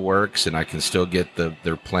still works, and I can still get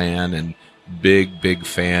their plan, and big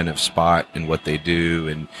fan of Spot and what they do,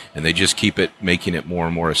 and they just keep making it more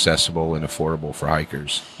and more accessible and affordable for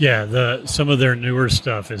hikers. Yeah, some of their newer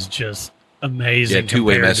stuff is just amazing. Yeah,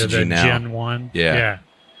 two-way compared to messaging the now. Gen 1.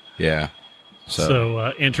 Yeah.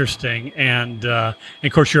 So interesting, and of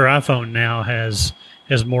course your iPhone now has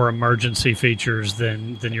more emergency features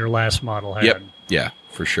than your last model had. Yep. Yeah,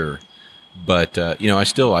 for sure. But I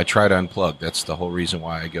try to unplug. That's the whole reason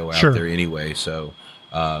why I go out there anyway. So,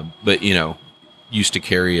 but used to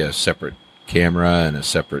carry a separate camera and a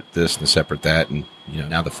separate this and a separate that, and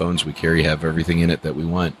now the phones we carry have everything in it that we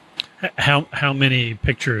want. How many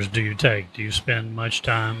pictures do you take? Do you spend much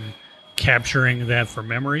time capturing that for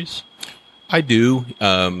memories? I do.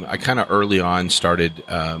 I kind of early on started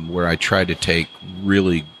where I tried to take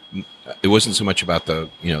really. It wasn't so much about the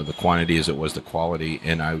quantity as it was the quality,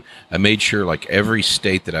 and I made sure like every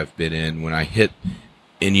state that I've been in, when I hit,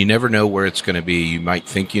 and you never know where it's going to be. You might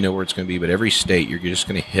think you know where it's going to be, but every state you're just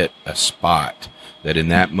going to hit a spot that in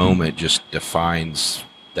that moment just defines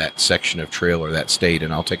that section of trail or that state,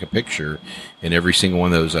 and I'll take a picture, and every single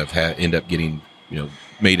one of those I've end up getting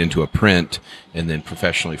made into a print and then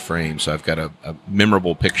professionally framed. So I've got a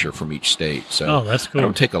memorable picture from each state. So that's cool. I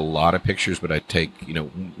don't take a lot of pictures, but I take,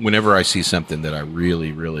 whenever I see something that I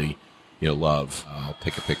really, really, love, I'll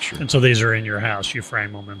pick a picture. And so these are in your house. You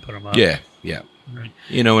frame them and put them up. Yeah. Right.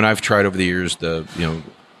 And I've tried over the years the,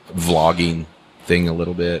 vlogging thing a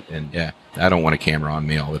little bit. And I don't want a camera on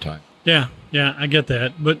me all the time. Yeah, I get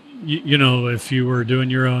that. But, if you were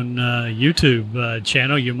doing your own YouTube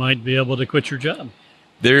channel, you might be able to quit your job.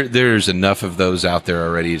 There's enough of those out there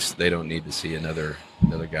already. So they don't need to see another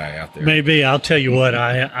guy out there. Maybe. I'll tell you what.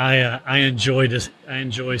 I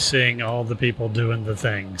enjoy seeing all the people doing the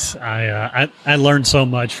things. I learned so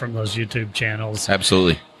much from those YouTube channels.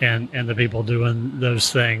 Absolutely. And the people doing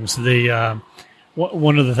those things.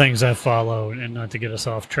 One of the things I follow, and not to get us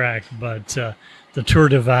off track, but the Tour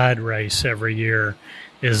Divide race every year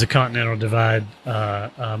is the Continental Divide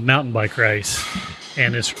mountain bike race.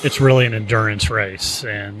 And it's really an endurance race,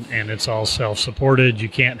 and it's all self-supported. You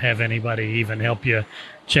can't have anybody even help you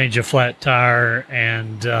change a flat tire,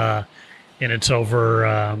 and it's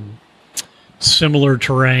over similar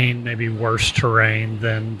terrain, maybe worse terrain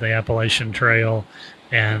than the Appalachian Trail,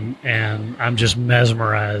 and I'm just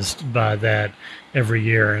mesmerized by that every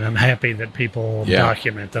year, and I'm happy that people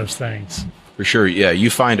document those things. For sure, yeah. You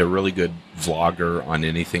find a really good vlogger on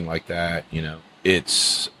anything like that,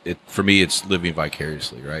 for me, it's living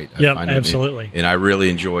vicariously, right? Yeah, absolutely. And I really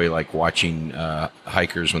enjoy like watching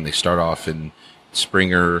hikers when they start off in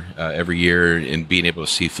Springer every year and being able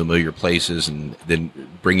to see familiar places, and then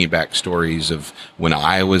bringing back stories of when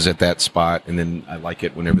I was at that spot. And then I like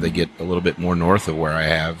it whenever they get a little bit more north of where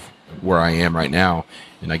I am right now,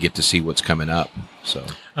 and I get to see what's coming up. So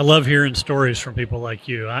I love hearing stories from people like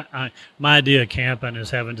you. My idea of camping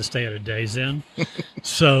is having to stay at a Days Inn.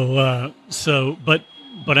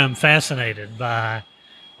 But I'm fascinated by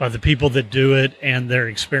the people that do it and their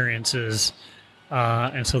experiences,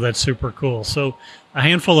 and so that's super cool. So a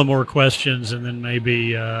handful of more questions, and then maybe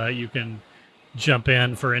you can jump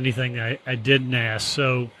in for anything I didn't ask.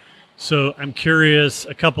 So I'm curious,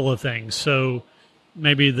 a couple of things. So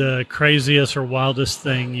maybe the craziest or wildest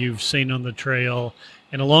thing you've seen on the trail.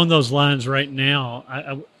 And along those lines right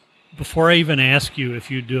now, before I even ask you if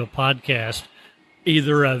you do a podcast,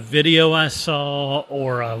 either a video I saw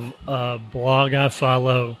or a blog I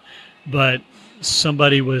follow, but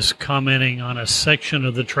somebody was commenting on a section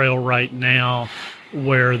of the trail right now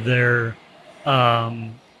where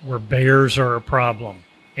where bears are a problem.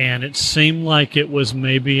 And it seemed like it was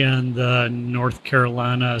maybe in the North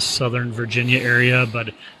Carolina, Southern Virginia area,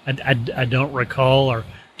 but I don't recall. Or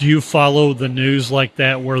do you follow the news like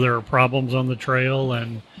that where there are problems on the trail?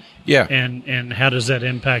 And how does that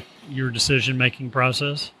impact your decision-making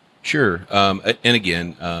process? Sure. And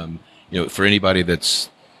again, for anybody that's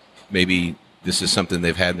maybe this is something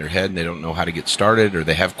they've had in their head and they don't know how to get started, or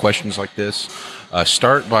they have questions like this,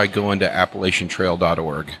 start by going to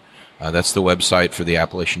AppalachianTrail.org. That's the website for the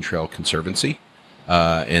Appalachian Trail Conservancy,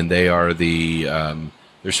 and they are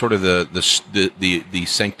they're sort of the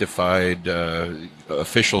sanctified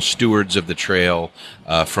official stewards of the trail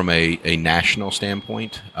from a national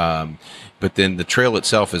standpoint. But then the trail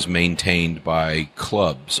itself is maintained by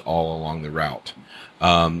clubs all along the route.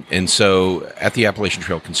 And so at the Appalachian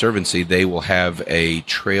Trail Conservancy, they will have a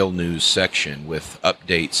trail news section with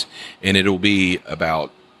updates, and it'll be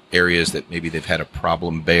about areas that maybe they've had a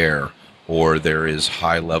problem bear, or there is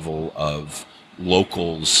high level of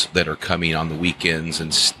locals that are coming on the weekends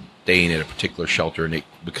and staying at a particular shelter, and it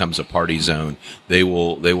becomes a party zone, they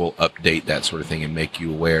will update that sort of thing and make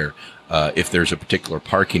you aware. If there's a particular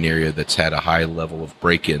parking area that's had a high level of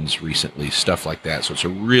break-ins recently, stuff like that. So it's a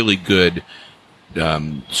really good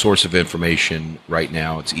source of information right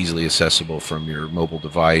now. It's easily accessible from your mobile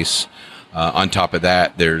device. On top of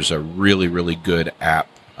that, there's a really, really good app.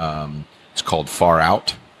 It's called Far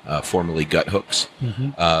Out, formerly Gut Hooks.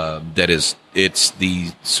 It's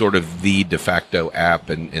the sort of the de facto app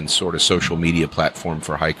and sort of social media platform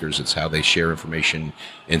for hikers. It's how they share information.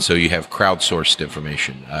 And so you have crowdsourced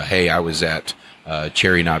information. Hey, I was at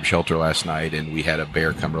Cherry Knob Shelter last night and we had a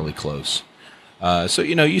bear come really close. So,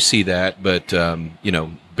 you see that, but,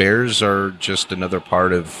 bears are just another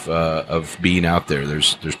part of being out there.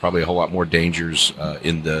 There's probably a whole lot more dangers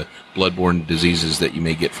in the bloodborne diseases that you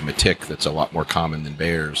may get from a tick that's a lot more common than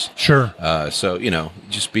bears. Sure. So,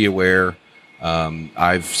 just be aware.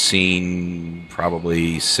 I've seen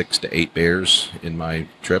probably 6 to 8 bears in my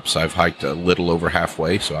trips. I've hiked a little over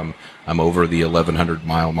halfway, so I'm over the 1,100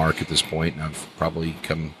 mile mark at this point, and I've probably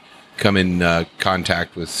come in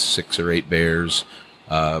contact with 6 or 8 bears.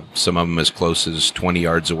 Some of them as close as 20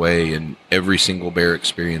 yards away, and every single bear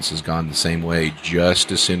experience has gone the same way.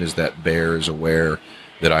 Just as soon as that bear is aware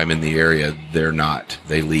that I'm in the area, they're not.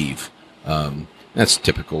 They leave. That's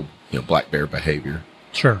typical, black bear behavior.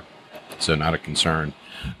 Sure. So not a concern.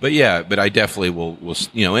 But I definitely will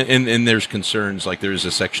and there's concerns, like there's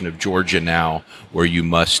a section of Georgia now where you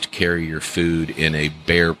must carry your food in a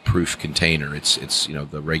bear-proof container. It's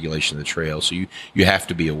the regulation of the trail. So you have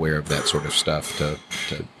to be aware of that sort of stuff to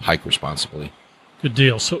hike responsibly. Good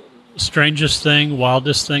deal. So strangest thing,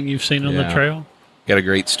 wildest thing you've seen on the trail? Got a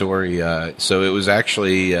great story. So it was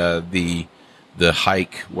actually the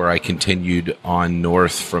hike where I continued on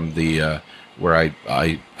north from the where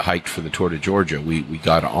I hiked for the Tour de Georgia. We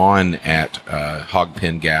got on at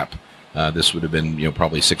Hogpen Gap. This would have been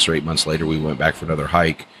probably 6 or 8 months later. We went back for another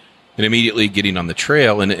hike, and immediately getting on the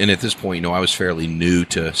trail. And at this point, I was fairly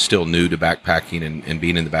still new to backpacking and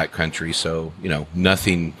being in the backcountry. So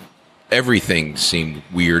everything seemed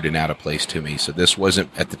weird and out of place to me. So this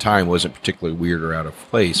wasn't particularly weird or out of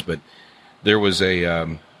place, but there was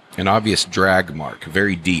an obvious drag mark,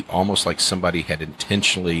 very deep, almost like somebody had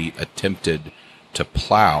intentionally attempted to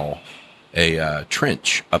plow a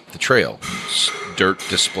trench up the trail. Dirt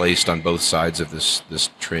displaced on both sides of this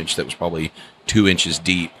trench that was probably 2 inches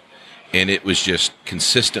deep, and it was just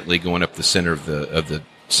consistently going up the center of the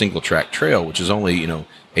single track trail, which is only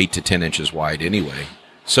 8 to 10 inches wide anyway.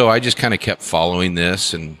 So I just kind of kept following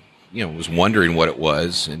this, and was wondering what it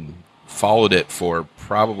was, and followed it for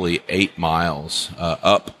probably 8 miles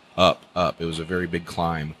up. It was a very big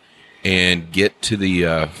climb, and get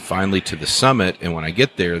to finally to the summit. And when I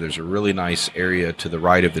get there, there's a really nice area to the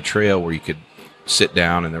right of the trail where you could sit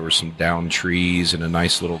down, and there were some downed trees and a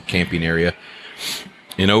nice little camping area.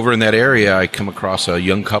 And over in that area, I come across a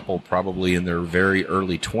young couple, probably in their very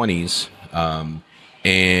early 20s,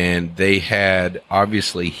 and they had,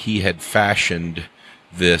 obviously, he had fashioned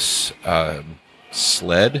this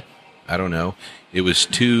sled. I don't know. It was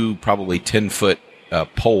 2 probably 10-foot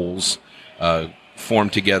poles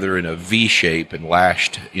formed together in a V shape and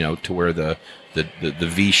lashed, to where the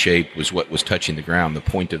V shape was what was touching the ground, the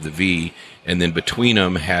point of the V, and then between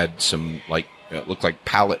them had some looked like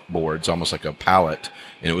pallet boards, almost like a pallet,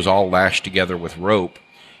 and it was all lashed together with rope,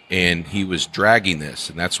 and he was dragging this,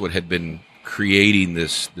 and that's what had been creating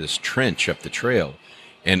this trench up the trail.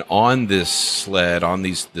 And on this sled, on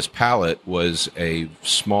this pallet, was a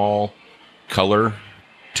small color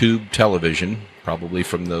tube television, probably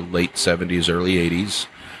from the late 70s, early 80s.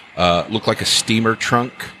 Looked like a steamer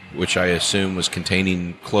trunk, which I assume was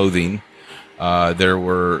containing clothing. There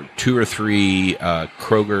were 2 or 3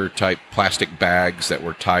 Kroger-type plastic bags that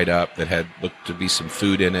were tied up that had looked to be some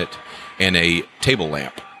food in it, and a table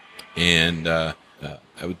lamp. And a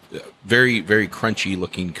very, very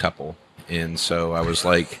crunchy-looking couple. And so I was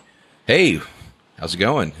like, hey, how's it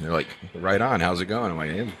going? And they're like, right on, how's it going? I'm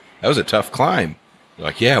like, hey, that was a tough climb. They're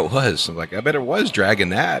like, yeah, it was. I'm like, I bet it was dragging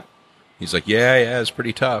that. He's like, yeah, it's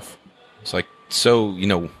pretty tough. It's like, so,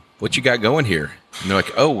 what you got going here? And they're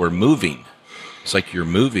like, oh, we're moving. It's like, you're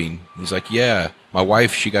moving? He's like, yeah, my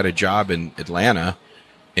wife, she got a job in Atlanta,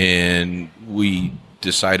 and we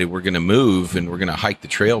decided we're going to move, and we're going to hike the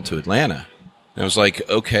trail to Atlanta. And I was like,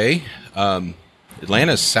 okay,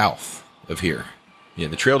 Atlanta's south of here. Yeah,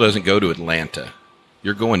 the trail doesn't go to Atlanta.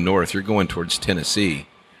 You're going north. You're going towards Tennessee.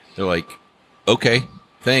 They're like, okay,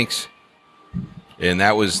 thanks. And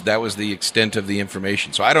that was the extent of the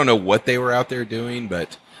information. So I don't know what they were out there doing,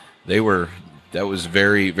 but that was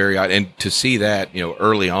very, very odd. And to see that,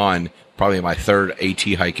 early on, probably my third AT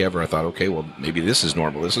hike ever, I thought, okay, well, maybe this is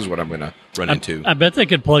normal. This is what I'm going to run into. I bet they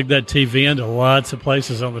could plug that TV into lots of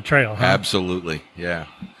places on the trail, huh? Absolutely, yeah.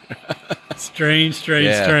 Strange.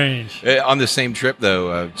 On the same trip,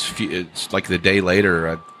 though, it's like the day later,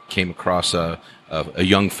 I came across a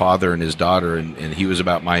young father and his daughter, and he was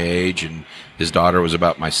about my age, and his daughter was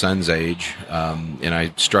about my son's age. And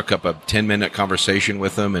I struck up a 10-minute conversation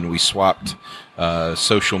with them, and we swapped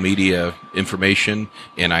social media information,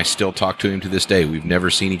 and I still talk to him to this day. We've never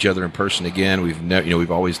seen each other in person again.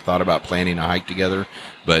 We've always thought about planning a hike together,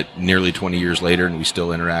 but nearly 20 years later, and we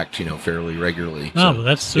still interact, fairly regularly. Oh, well,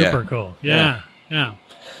 that's super cool. Yeah.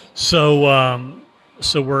 So,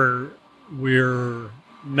 so we're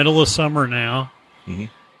middle of summer now. Mm-hmm.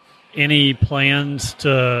 Any plans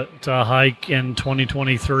to hike in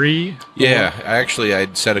 2023? Yeah,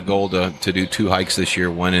 I'd set a goal to do 2 hikes this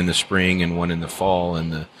year, one in the spring and one in the fall.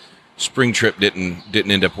 And the spring trip didn't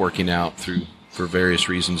end up working out for various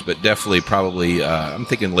reasons, but definitely probably I'm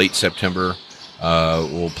thinking late September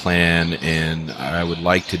we'll plan, and I would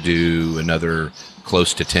like to do another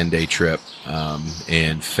close to 10-day trip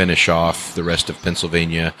and finish off the rest of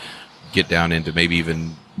Pennsylvania, get down into maybe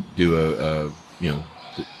even do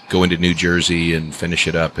go into New Jersey and finish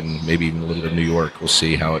it up, and maybe even a little bit of New York. We'll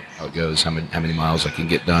see how it goes, how many miles I can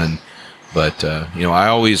get done. But I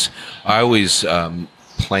always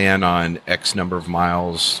plan on X number of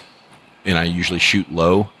miles, and I usually shoot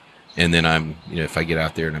low. And then if I get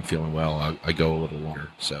out there and I'm feeling well, I go a little longer.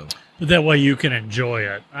 So that way you can enjoy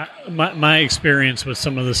it. My experience with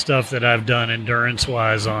some of the stuff that I've done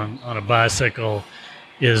endurance-wise on a bicycle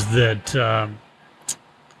is that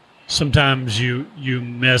sometimes you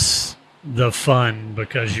miss the fun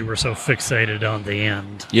because you were so fixated on the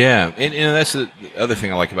end. Yeah, and that's the other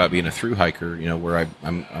thing I like about being a thru hiker. Where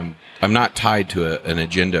I'm not tied to an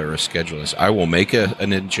agenda or a schedule. I will make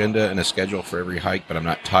an agenda and a schedule for every hike, but I'm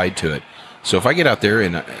not tied to it. So if I get out there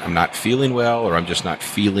and I'm not feeling well, or I'm just not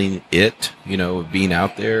feeling it, being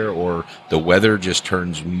out there, or the weather just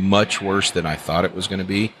turns much worse than I thought it was going to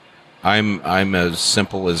be, I'm as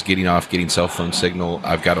simple as getting cell phone signal.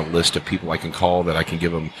 I've got a list of people I can call that I can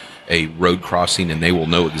give them a road crossing, and they will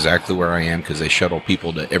know exactly where I am because they shuttle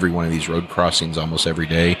people to every one of these road crossings almost every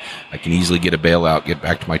day. I can easily get a bailout, get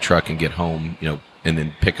back to my truck, and get home, and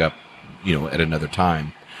then pick up, at another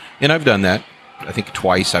time. And I've done that. I think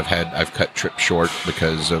twice I've cut trips short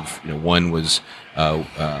because of, one was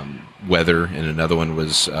weather, and another one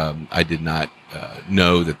was I did not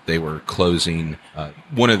know that they were closing.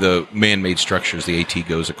 One of the man-made structures the AT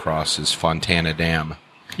goes across is Fontana Dam,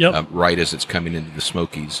 right as it's coming into the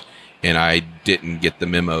Smokies. And I didn't get the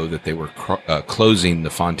memo that they were closing the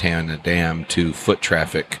Fontana Dam to foot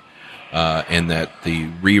traffic, and that the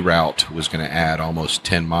reroute was going to add almost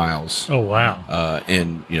 10 miles. Oh, wow.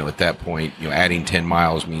 And, at that point, adding 10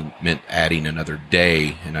 miles meant adding another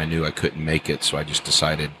day, and I knew I couldn't make it, so I just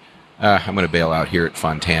decided I'm going to bail out here at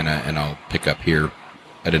Fontana, and I'll pick up here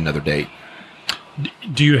at another date.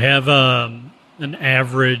 Do you have an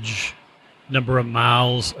average number of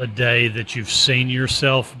miles a day that you've seen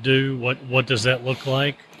yourself do? What does that look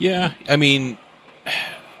like? Yeah, I mean,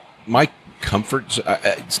 my comfort,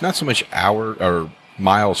 it's not so much hour or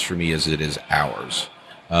miles for me as it is hours.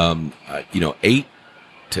 8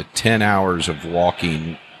 to 10 hours of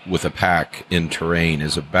walking with a pack in terrain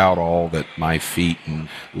is about all that my feet and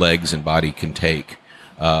legs and body can take.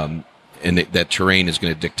 And that terrain is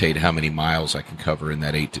going to dictate how many miles I can cover in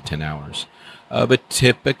that 8 to 10 hours. But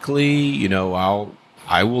typically,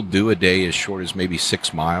 I will do a day as short as maybe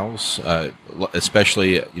 6 miles,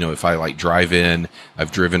 especially, if I drive in,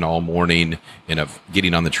 I've driven all morning and I'm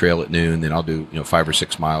getting on the trail at noon, then I'll do, 5 or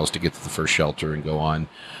 6 miles to get to the first shelter and go on.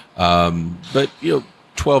 But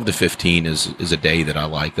 12 to 15 is a day that I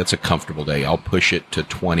like. That's a comfortable day. I'll push it to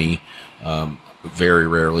 20, very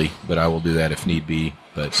rarely, but I will do that if need be.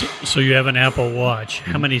 But so you have an Apple Watch.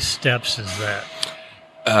 How many steps is that?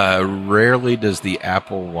 Rarely does the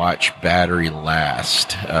Apple Watch battery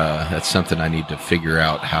last. That's something I need to figure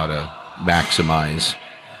out how to maximize.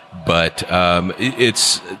 But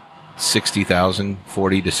it's 60,000,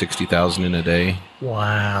 40 to 60,000 in a day.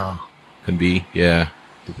 Wow. Can be, yeah.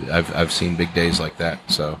 I've seen big days like that.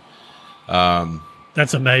 So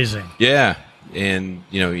that's amazing. Yeah, and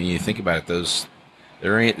you think about it,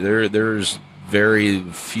 there's very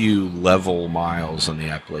few level miles on the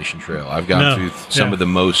Appalachian Trail. I've gone through some of the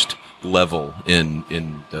most level in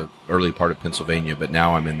the early part of Pennsylvania, but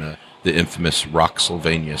now I'm in the infamous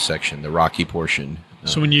Rocksylvania section, the rocky portion.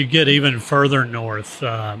 So when you get even further north,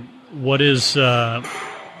 what is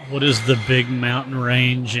what is the big mountain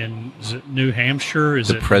range in, is it New Hampshire? Is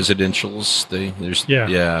The it presidentials thing. There's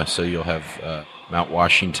Yeah. So you'll have Mount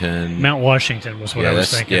Washington. Mount Washington was what I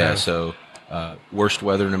was thinking of. So worst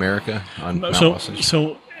weather in America on Mount So, Washington.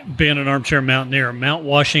 so being an armchair mountaineer, Mount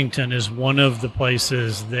Washington is one of the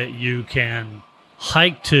places that you can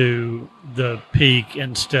hike to the peak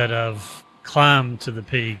instead of climb to the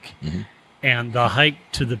peak. Mhm. And the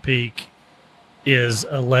hike to the peak is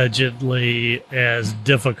allegedly as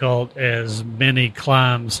difficult as many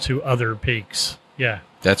climbs to other peaks. Yeah.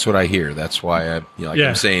 That's what I hear. That's why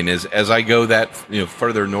I'm saying is as I go that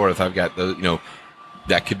further north, I've got the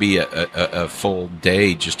that could be a full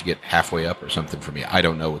day just to get halfway up or something for me. I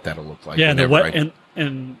don't know what that'll look like. Yeah,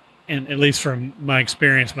 and at least from my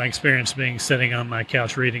experience being sitting on my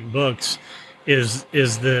couch reading books, is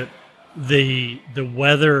that the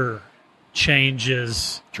weather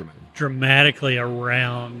changes dramatically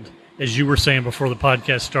around, as you were saying before the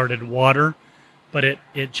podcast started, water, but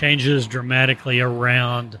it changes dramatically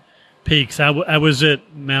around peaks. I was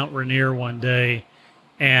at Mount Rainier one day,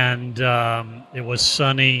 and it was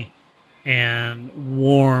sunny and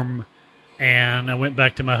warm, and I went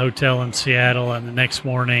back to my hotel in Seattle, and the next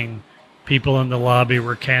morning people in the lobby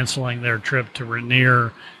were canceling their trip to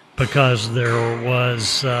Rainier because there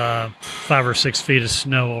was 5 or 6 feet of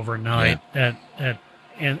snow overnight.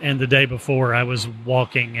 And the day before I was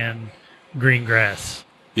walking in green grass.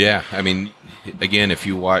 Yeah, I mean, again, if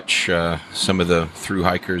you watch some of the thru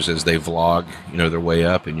hikers as they vlog, their way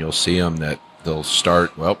up, and you'll see them that they'll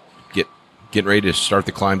start, get ready to start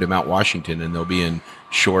the climb to Mount Washington, and they'll be in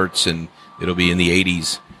shorts, and it'll be in the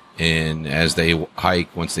 80s. And as they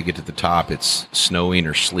hike, once they get to the top, it's snowing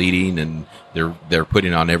or sleeting, and they're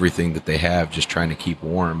putting on everything that they have, just trying to keep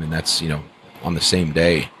warm, and that's on the same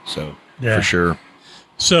day. So for sure.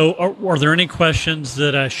 So, are there any questions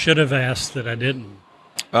that I should have asked that I didn't?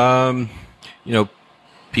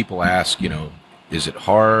 People ask, is it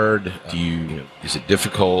hard? Is it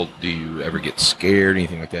difficult? Do you ever get scared?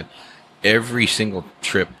 Anything like that? Every single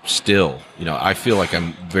trip still, I feel like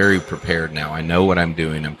I'm very prepared now. I know what I'm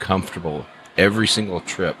doing. I'm comfortable. Every single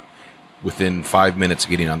trip, within 5 minutes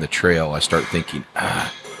of getting on the trail, I start thinking,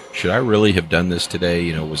 should I really have done this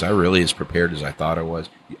today? Was I really as prepared as I thought I was?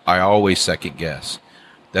 I always second guess.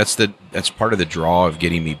 That's part of the draw of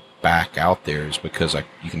getting me back out there, is because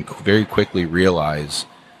you can very quickly realize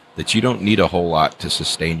that you don't need a whole lot to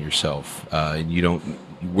sustain yourself, and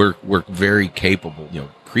we're very capable,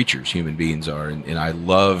 creatures, human beings are, and I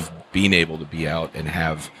love being able to be out and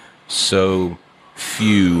have so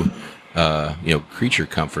few, creature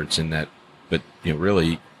comforts in that, but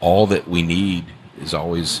really all that we need is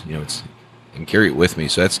always, I can carry it with me.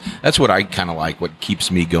 So that's what I kind of like, what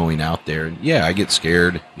keeps me going out there. And yeah, I get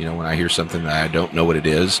scared, when I hear something that I don't know what it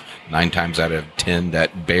is. 9 times out of 10,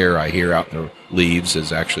 that bear I hear out in the leaves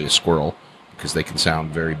is actually a squirrel, because they can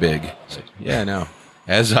sound very big. So, yeah, no.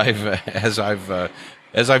 As I've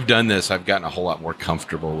done this, I've gotten a whole lot more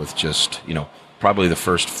comfortable with just, probably the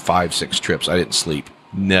first 5-6 trips, I didn't sleep.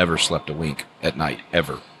 Never slept a wink at night,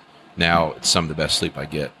 ever. Now it's some of the best sleep I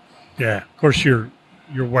get. Yeah, of course you're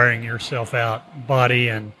wearing yourself out, body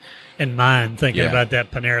and mind, thinking about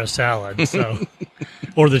that Panera salad, so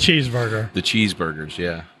or the cheeseburger. The cheeseburgers,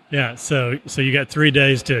 yeah. Yeah, so you got 3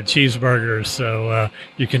 days to cheeseburgers, so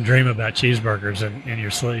you can dream about cheeseburgers in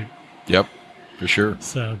your sleep. Yep, for sure.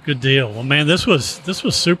 So good deal. Well, man, this was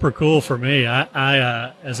super cool for me.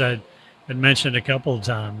 I as I had mentioned a couple of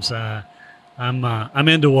times, I'm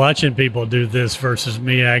into watching people do this versus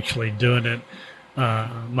me actually doing it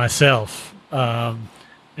myself.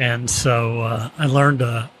 And so I learned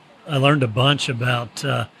a bunch about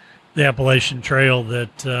the Appalachian Trail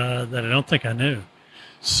that I don't think I knew.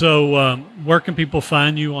 So where can people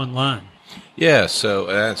find you online? Yeah, so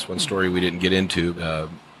that's one story we didn't get into.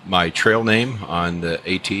 My trail name on the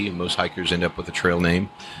AT, most hikers end up with a trail name,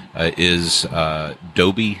 is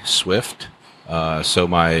Dobie Swift. So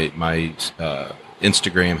my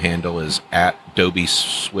Instagram handle is at Dobie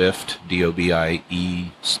Swift,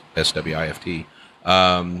 DOBIESWIFT.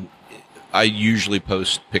 I usually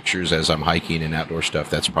post pictures as I'm hiking and outdoor stuff.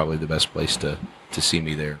 That's probably the best place to see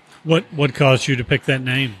me there. What caused you to pick that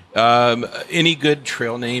name? Any good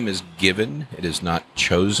trail name is given. It is not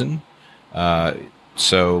chosen.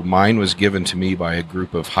 So mine was given to me by a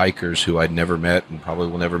group of hikers who I'd never met and probably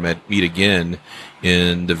will never meet again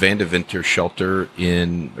in the Van de Winter shelter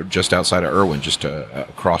just outside of Irwin, just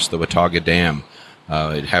across the Watauga Dam.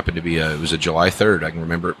 It happened to be it was a July 3rd. I can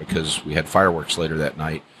remember it because we had fireworks later that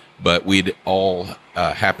night. But we'd all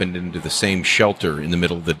happened into the same shelter in the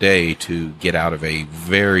middle of the day to get out of a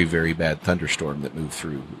very, very bad thunderstorm that moved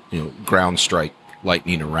through, ground strike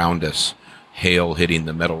lightning around us, hail hitting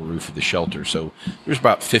the metal roof of the shelter. So there's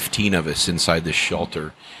about 15 of us inside this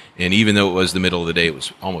shelter. And even though it was the middle of the day, it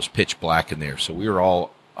was almost pitch black in there. So we were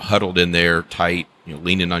all huddled in there tight,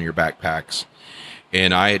 leaning on your backpacks.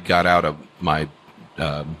 And I had got out of my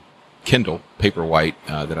Kindle Paperwhite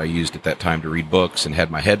that I used at that time to read books, and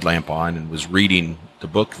had my headlamp on and was reading the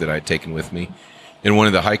book that I'd taken with me. And one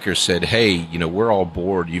of the hikers said, "Hey, we're all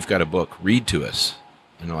bored. You've got a book. Read to us."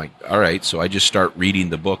 And I'm like, all right. So I just start reading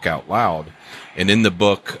the book out loud. And in the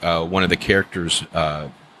book, one of the characters,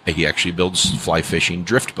 he actually builds fly fishing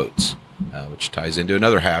drift boats, which ties into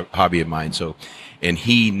another hobby of mine. And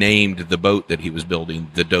he named the boat that he was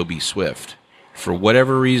building the Dobie Swift. For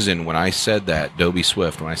whatever reason, when I said that, Dobie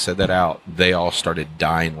Swift, when I said that out, they all started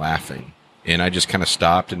dying laughing. And I just kind of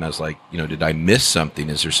stopped, and I was like, did I miss something?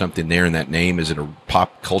 Is there something there in that name? Is it a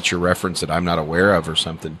pop culture reference that I'm not aware of or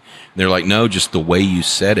something? And they're like, no, just the way you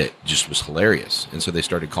said it just was hilarious. And so they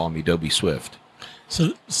started calling me Dobie Swift.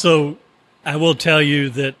 So I will tell you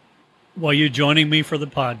that while you joining me for the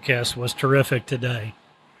podcast was terrific today,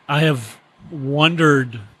 I have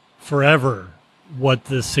wondered forever what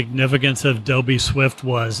the significance of Dobie Swift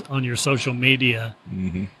was on your social media.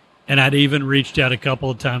 Mm-hmm. And I'd even reached out a couple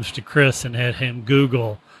of times to Chris and had him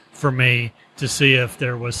Google for me to see if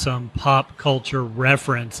there was some pop culture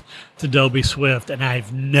reference to Dobie Swift, and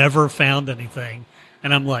I've never found anything.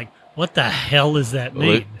 And I'm like, what the hell does that mean?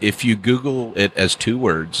 Well, if you Google it as 2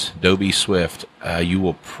 words, Dobie Swift, you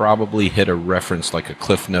will probably hit a reference like a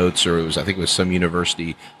Cliff Notes, or I think it was some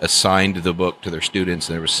university assigned the book to their students,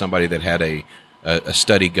 and there was somebody that had a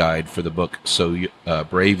study guide for the book, So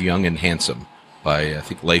Brave, Young, and Handsome, by, I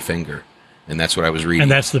think, Leif Enger. And that's what I was reading.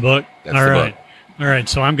 And that's the book? That's the book. All right,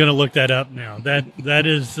 so I'm going to look that up now. That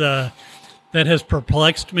has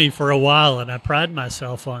perplexed me for a while, and I pride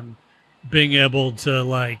myself on being able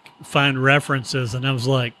to, find references, and I was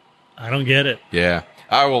like, I don't get it. Yeah.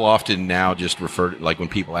 I will often now just refer to, when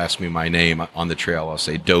people ask me my name on the trail, I'll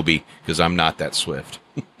say Dobie, because I'm not that swift.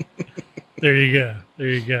 There you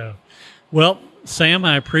go. Well, Sam,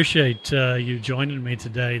 I appreciate you joining me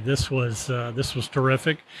today. This was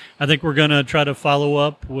terrific. I think we're going to try to follow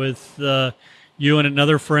up with you and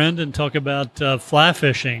another friend and talk about fly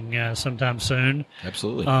fishing sometime soon.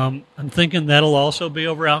 Absolutely. I'm thinking that'll also be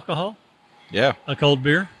over alcohol. Yeah. A cold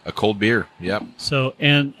beer. A cold beer. Yep. So,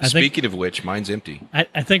 and speaking of which, mine's empty.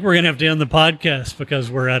 I think we're going to have to end the podcast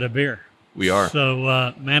because we're out of beer. We are.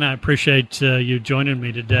 So, man, I appreciate you joining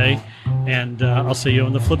me today, and I'll see you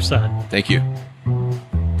on the flip side. Thank you.